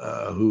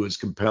is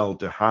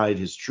compelled to hide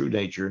his true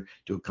nature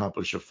to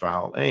accomplish a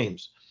foul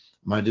aims.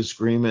 My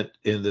disagreement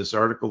in this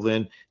article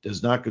then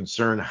does not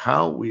concern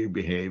how we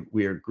behave.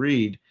 We are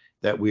agreed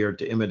that we are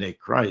to imitate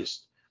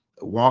Christ,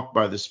 walk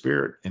by the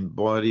Spirit,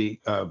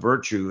 embody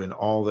virtue in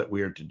all that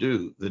we are to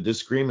do. The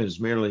disagreement is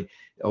merely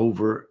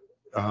over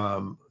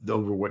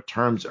what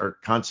terms or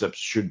concepts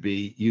should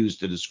be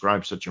used to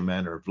describe such a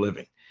manner of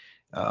living.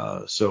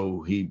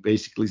 So he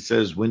basically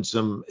says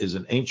winsome is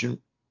an ancient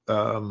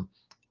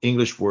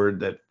English word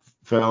that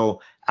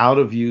fell out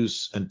of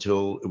use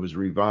until it was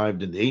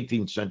revived in the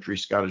 18th century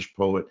Scottish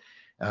poet,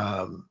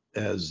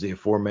 as the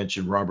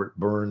aforementioned Robert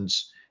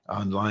Burns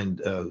online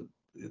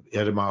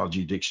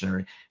etymology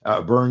dictionary.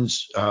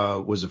 Burns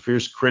was a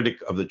fierce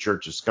critic of the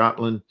Church of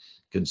Scotland.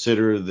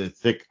 Consider the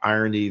thick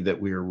irony that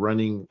we are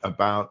running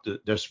about,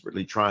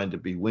 desperately trying to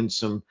be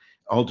winsome,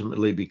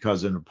 ultimately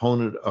because an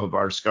opponent of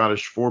our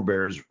Scottish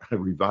forebears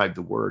revived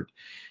the word.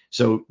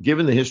 So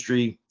given the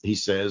history, he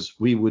says,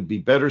 we would be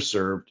better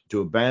served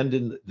to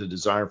abandon the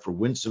desire for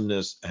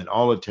winsomeness and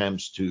all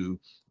attempts to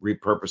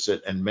repurpose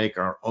it and make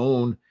our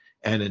own,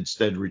 and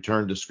instead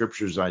return to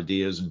Scripture's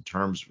ideas and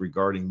terms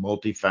regarding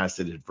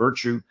multifaceted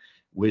virtue,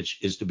 which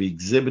is to be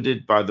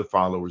exhibited by the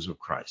followers of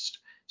Christ.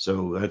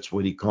 So that's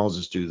what he calls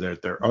us to.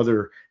 That there are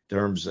other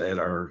terms that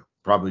are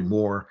probably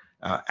more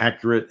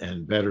accurate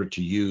and better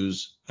to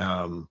use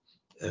than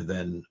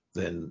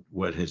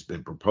what has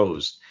been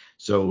proposed.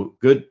 So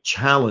good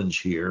challenge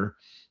here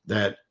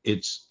that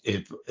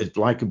if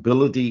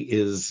likability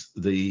is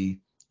the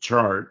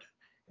chart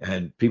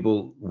and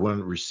people want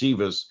to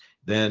receive us,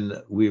 then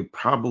we're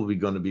probably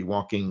going to be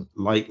walking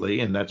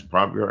lightly. And that's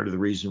probably part of the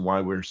reason why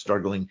we're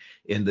struggling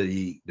in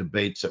the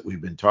debates that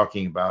we've been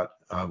talking about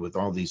with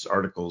all these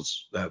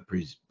articles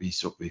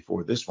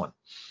before this one.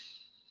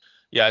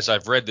 Yeah, as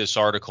I've read this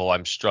article,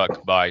 I'm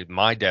struck by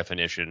my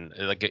definition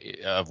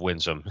of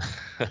winsome,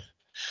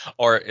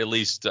 or at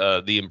least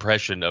the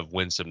impression of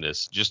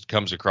winsomeness just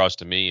comes across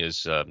to me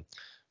as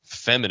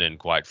feminine,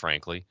 quite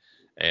frankly.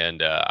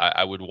 And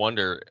I would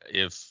wonder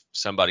if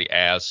somebody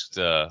asked,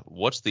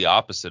 what's the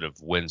opposite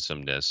of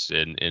winsomeness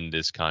in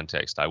this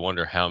context? I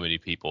wonder how many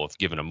people, if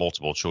given a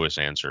multiple choice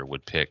answer,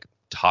 would pick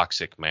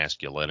toxic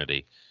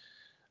masculinity.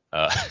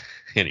 Uh,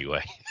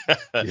 anyway,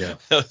 Yeah.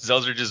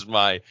 those are just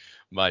my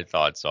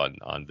thoughts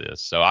on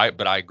this.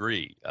 But I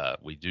agree.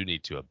 We do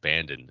need to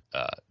abandon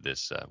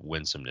this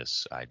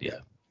winsomeness Yeah.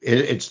 idea.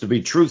 It's to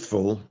be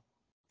truthful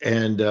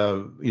and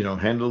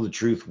handle the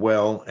truth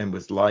well and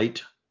with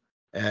light,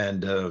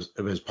 and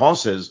as Paul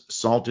says,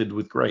 salted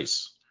with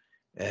grace.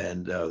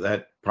 And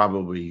that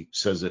probably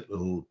says it a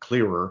little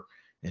clearer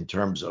in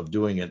terms of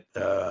doing it,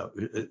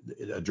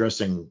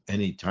 addressing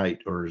any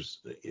tight or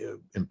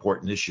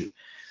important issue.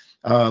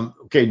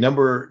 Okay,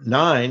 number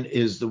 9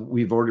 is the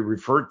we've already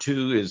referred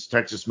to is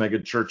Texas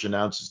Megachurch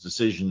announces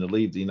decision to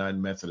leave the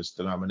United Methodist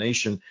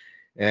denomination,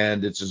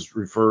 and it's just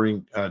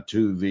referring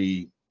to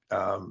the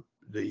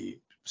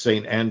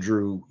St.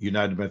 Andrew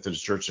United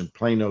Methodist Church in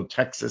Plano,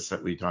 Texas,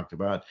 that we talked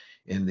about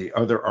in the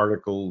other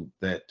article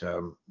that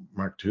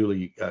Mark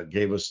Tooley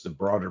gave us the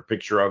broader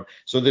picture of.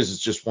 So this is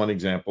just one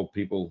example.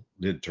 People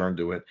did turn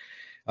to it.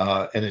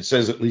 And it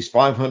says at least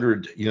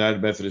 500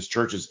 United Methodist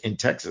churches in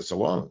Texas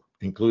alone,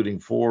 including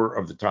 4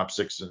 of the top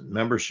 6 in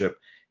membership,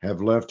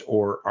 have left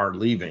or are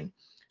leaving.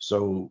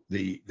 So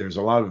there's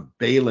a lot of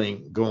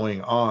bailing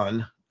going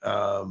on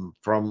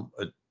from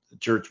a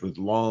church with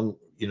long,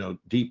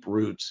 deep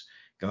roots,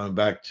 going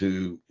back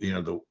to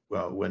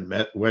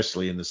when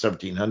Wesley in the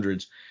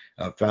 1700s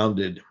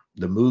founded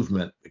the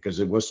movement, because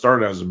it was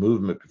started as a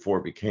movement before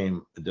it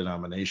became a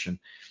denomination.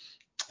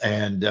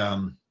 And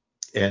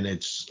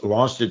it's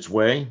lost its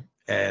way,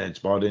 and it's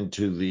bought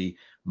into the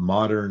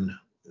modern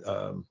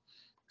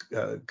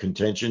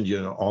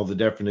contention. All the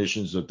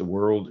definitions that the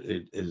world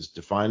is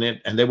defining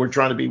it, and they were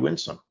trying to be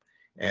winsome,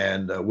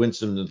 and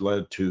winsome has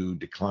led to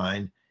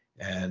decline,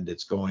 and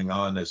it's going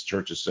on as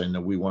churches saying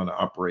that we want to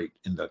operate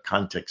in the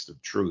context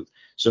of truth.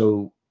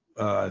 So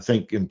I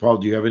think, and Paul,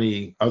 do you have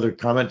any other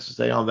comments to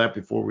say on that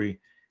before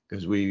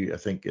because I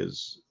think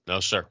No,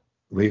 sir.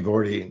 we've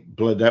already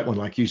bled that one.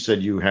 Like you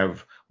said, you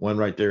have one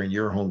right there in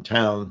your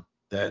hometown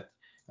that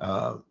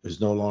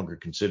is no longer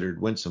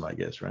considered winsome, I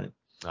guess, right?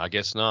 I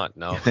guess not.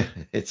 No.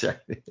 it's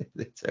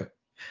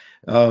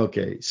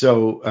okay.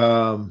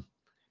 So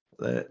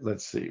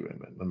let's see. Wait a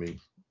minute. Let me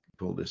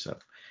pull this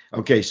up.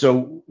 Okay,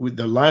 so with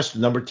the last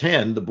number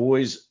 10, the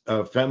boys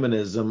of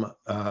feminism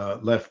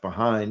left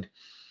behind.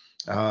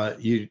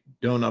 You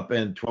don't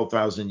upend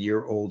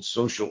 12,000-year-old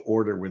social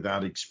order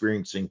without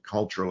experiencing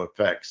cultural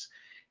effects.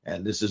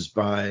 And this is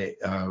by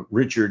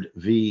Richard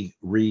V.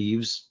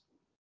 Reeves.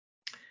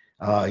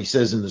 He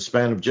says, in the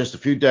span of just a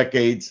few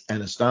decades,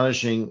 an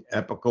astonishing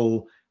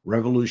epochal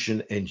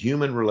revolution in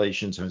human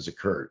relations has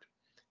occurred.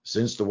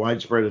 Since the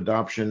widespread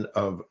adoption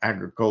of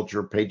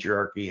agriculture,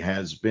 patriarchy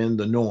has been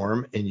the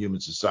norm in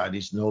human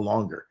societies no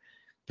longer.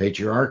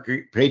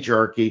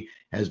 Patriarchy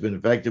has been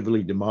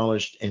effectively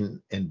demolished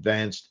in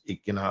advanced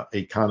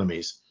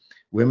economies.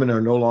 Women are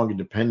no longer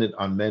dependent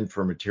on men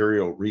for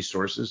material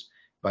resources.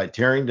 By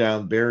tearing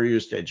down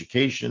barriers to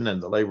education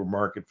and the labor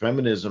market,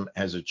 feminism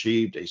has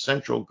achieved a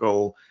central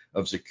goal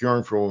of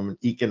securing for women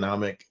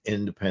economic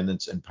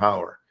independence and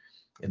power.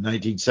 In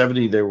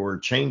 1970, there were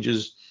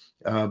changes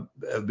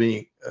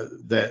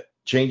that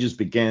changes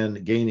began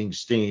gaining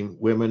steam.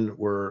 Women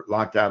were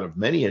locked out of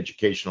many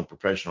educational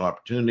professional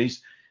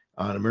opportunities.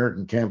 On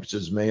American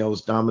campuses,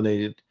 males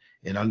dominated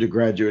in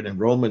undergraduate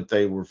enrollment.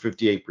 They were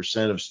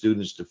 58% of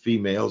students to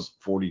females,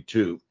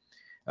 42.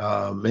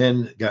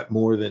 Men got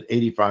more than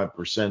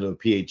 85% of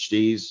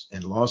PhDs.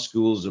 In law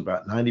schools,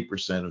 about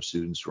 90% of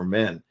students were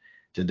men.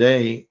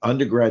 Today,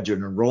 undergraduate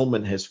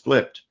enrollment has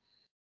flipped.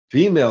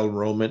 Female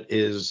enrollment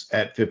is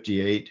at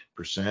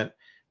 58%.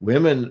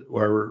 Women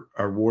are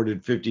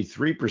awarded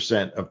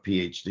 53% of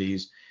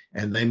PhDs,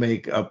 and they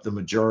make up the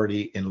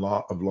majority in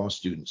law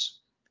students.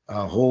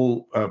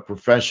 Whole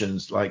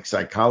professions like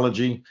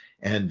psychology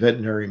and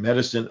veterinary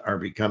medicine are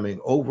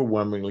becoming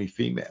overwhelmingly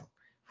female.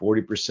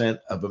 40%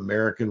 of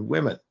American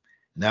women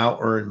now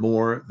earn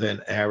more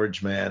than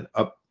average man,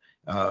 up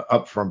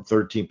from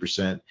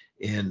 13%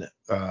 in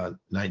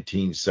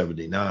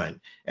 1979.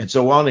 And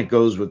so on it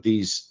goes with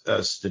these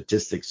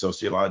statistics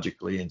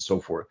sociologically and so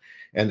forth.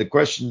 And the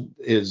question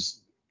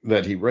is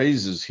that he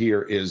raises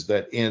here is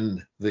that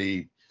in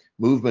the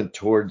movement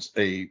towards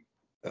a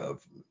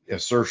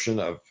assertion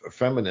of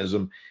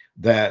feminism,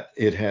 that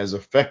it has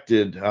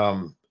affected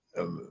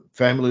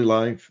family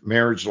life,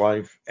 marriage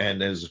life,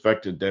 and has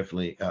affected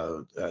definitely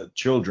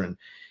children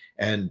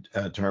and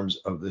terms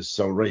of this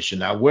celebration.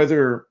 Now,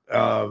 whether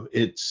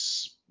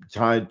it's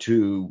tied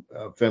to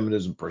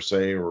feminism per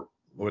se or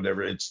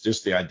whatever, it's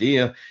just the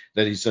idea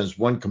that he says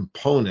one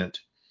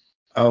component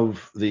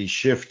of the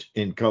shift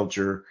in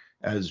culture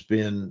has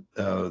been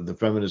the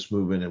feminist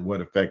movement and what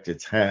effect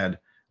it's had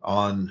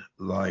on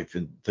life,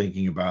 and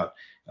thinking about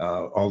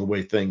all the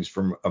way things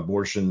from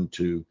abortion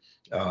to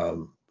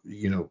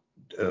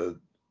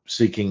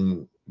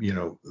seeking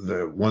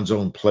one's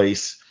own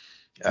place,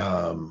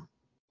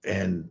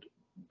 and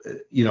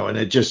and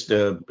it just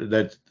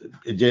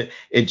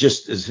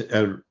is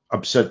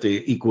upset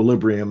the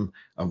equilibrium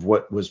of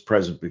what was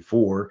present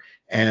before,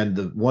 and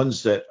the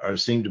ones that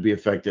seem to be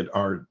affected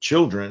are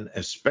children,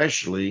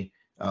 especially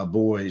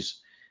boys.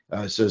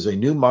 Says a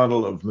new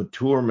model of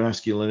mature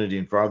masculinity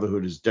and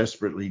fatherhood is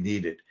desperately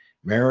needed.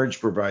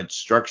 Marriage provides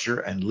structure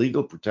and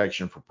legal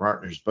protection for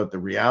partners, but the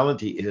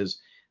reality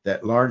is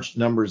that large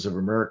numbers of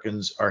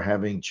Americans are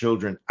having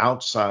children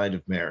outside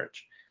of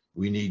marriage.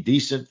 We need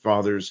decent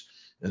fathers,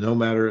 no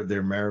matter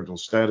their marital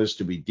status,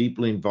 to be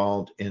deeply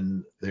involved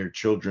in their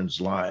children's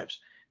lives.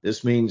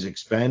 This means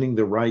expanding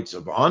the rights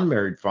of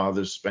unmarried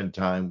fathers to spend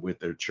time with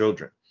their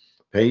children.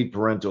 Paid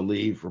parental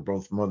leave for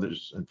both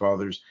mothers and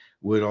fathers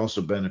would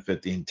also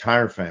benefit the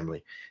entire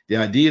family. The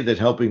idea that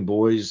helping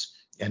boys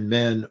and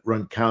men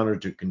run counter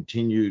to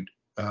continued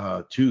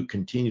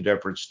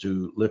efforts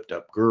to lift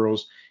up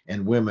girls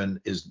and women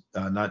is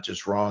not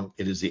just wrong,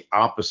 it is the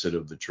opposite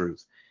of the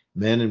truth.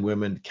 Men and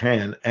women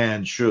can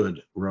and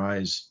should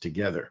rise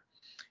together.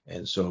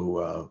 And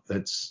so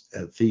that's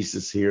a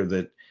thesis here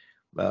that,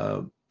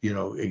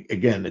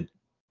 again,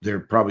 there are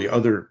probably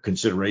other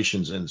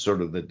considerations in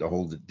sort of the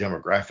whole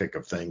demographic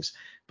of things,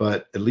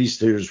 but at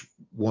least here's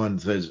one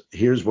that says,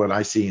 here's what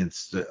I see in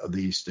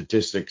the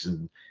statistics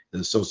and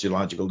the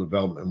sociological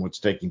development and what's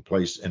taking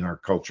place in our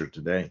culture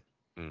today.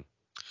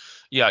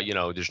 Yeah,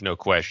 there's no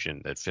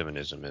question that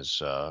feminism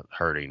is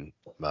hurting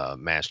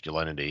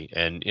masculinity,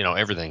 and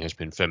everything has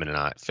been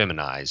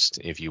feminized,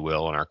 if you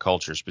will, in our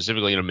culture.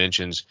 Specifically,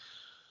 mentions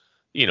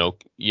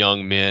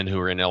young men who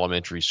are in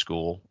elementary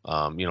school.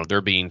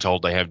 They're being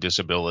told they have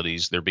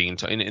disabilities. They're being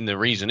and the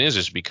reason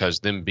is because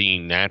them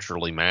being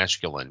naturally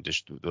masculine,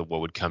 just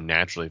what would come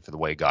naturally for the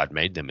way God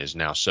made them, is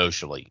now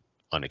socially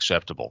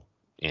unacceptable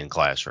in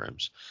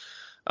classrooms.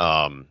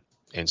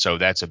 And so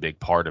that's a big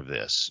part of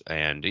this.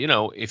 And,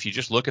 if you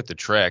just look at the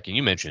trek, and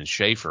you mentioned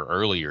Schaeffer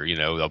earlier,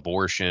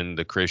 abortion,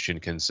 the Christian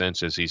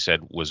consensus, he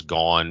said, was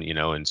gone,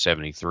 in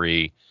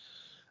 73.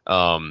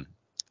 And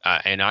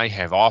I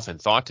have often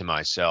thought to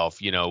myself,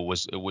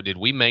 did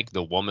we make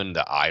the woman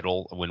the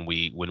idol when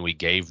we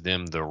gave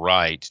them the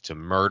right to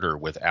murder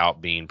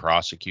without being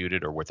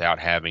prosecuted or without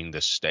having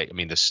the state? I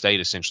mean, the state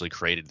essentially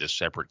created this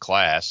separate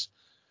class.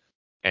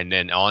 And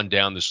then on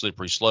down the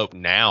slippery slope,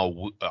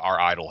 now our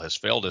idol has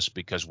failed us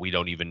because we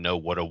don't even know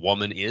what a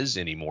woman is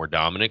anymore,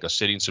 Dominic. A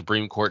sitting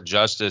Supreme Court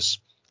justice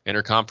in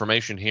her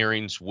confirmation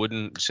hearings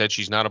said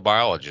she's not a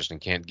biologist and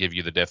can't give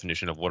you the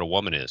definition of what a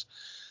woman is.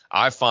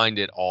 I find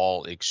it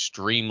all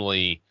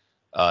extremely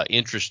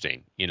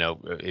interesting.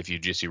 If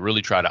you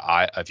really try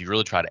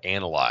to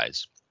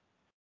analyze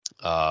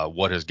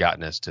what has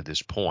gotten us to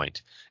this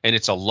point. And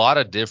it's a lot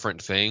of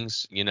different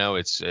things.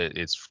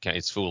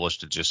 It's foolish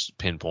to just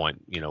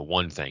pinpoint,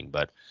 one thing,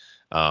 but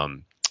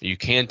you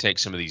can take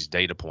some of these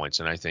data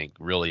points and I think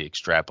really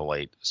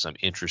extrapolate some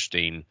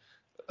interesting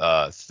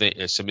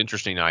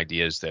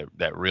ideas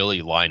that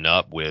really line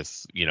up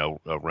with,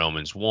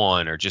 Romans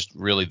 1, or just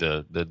really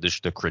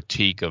the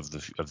critique of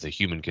the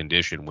human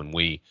condition when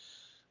we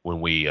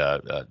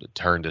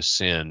turn to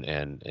sin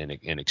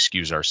and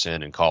excuse our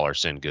sin and call our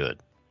sin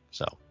good.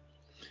 So.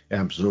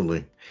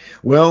 Absolutely.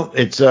 Well,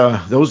 it's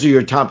those are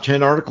your top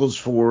 10 articles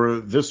for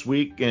this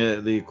week,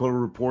 the Quiller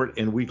Report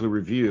and Weekly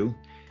Review.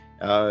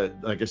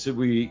 Like I said,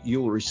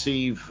 you'll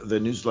receive the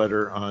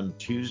newsletter on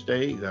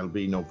Tuesday. That'll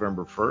be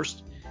November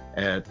 1st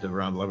at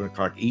around 11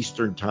 o'clock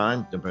Eastern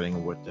time, depending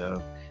on what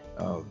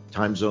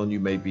time zone you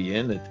may be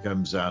in. It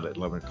comes out at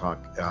 11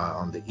 o'clock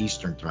on the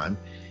Eastern time.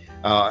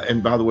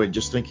 And by the way,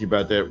 just thinking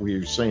about that, we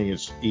were saying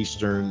it's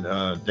Eastern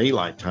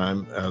Daylight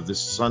Time. This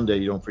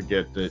Sunday, don't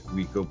forget that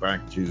we go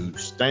back to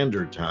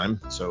Standard Time.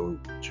 So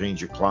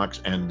change your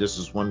clocks. And this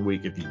is 1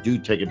 week. If you do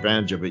take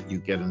advantage of it, you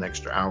get an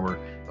extra hour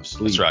of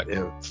sleep. That's right.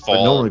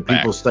 But normally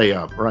people stay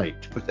up, right?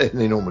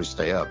 They normally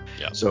stay up.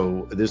 Yeah.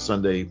 So this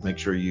Sunday, make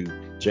sure you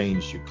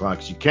change your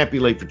clocks. You can't be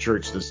late for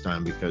church this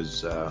time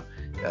because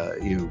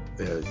you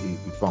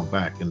fall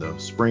back. In the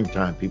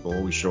springtime, people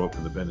always show up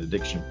in the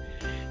benediction.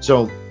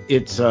 So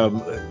it's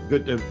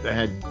good to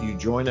have you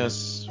join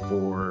us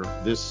for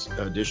this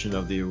edition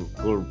of the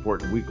Quiller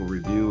Report and Weekly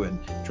Review, and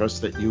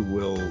trust that you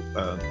will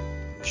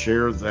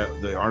share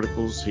the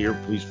articles here.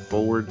 Please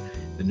forward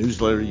the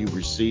newsletter you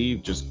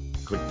receive. Just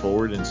click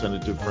forward and send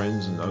it to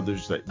friends and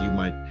others that you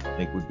might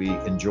think would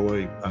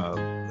enjoy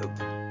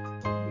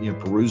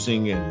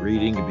perusing and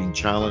reading and being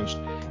challenged.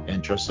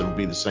 And trust it'll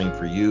be the same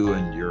for you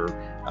and your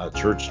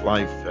church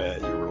life,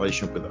 your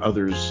relationship with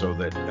others, so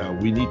that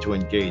we need to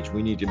engage.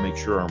 We need to make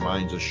sure our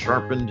minds are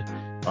sharpened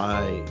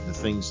by the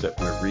things that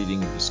we're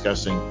reading and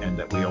discussing, and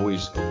that we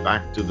always go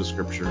back to the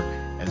Scripture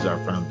as our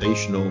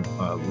foundational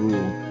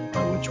rule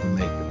by which we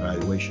make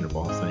evaluation of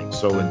all things.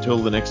 So until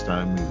the next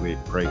time, we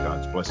pray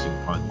God's blessing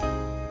upon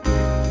you.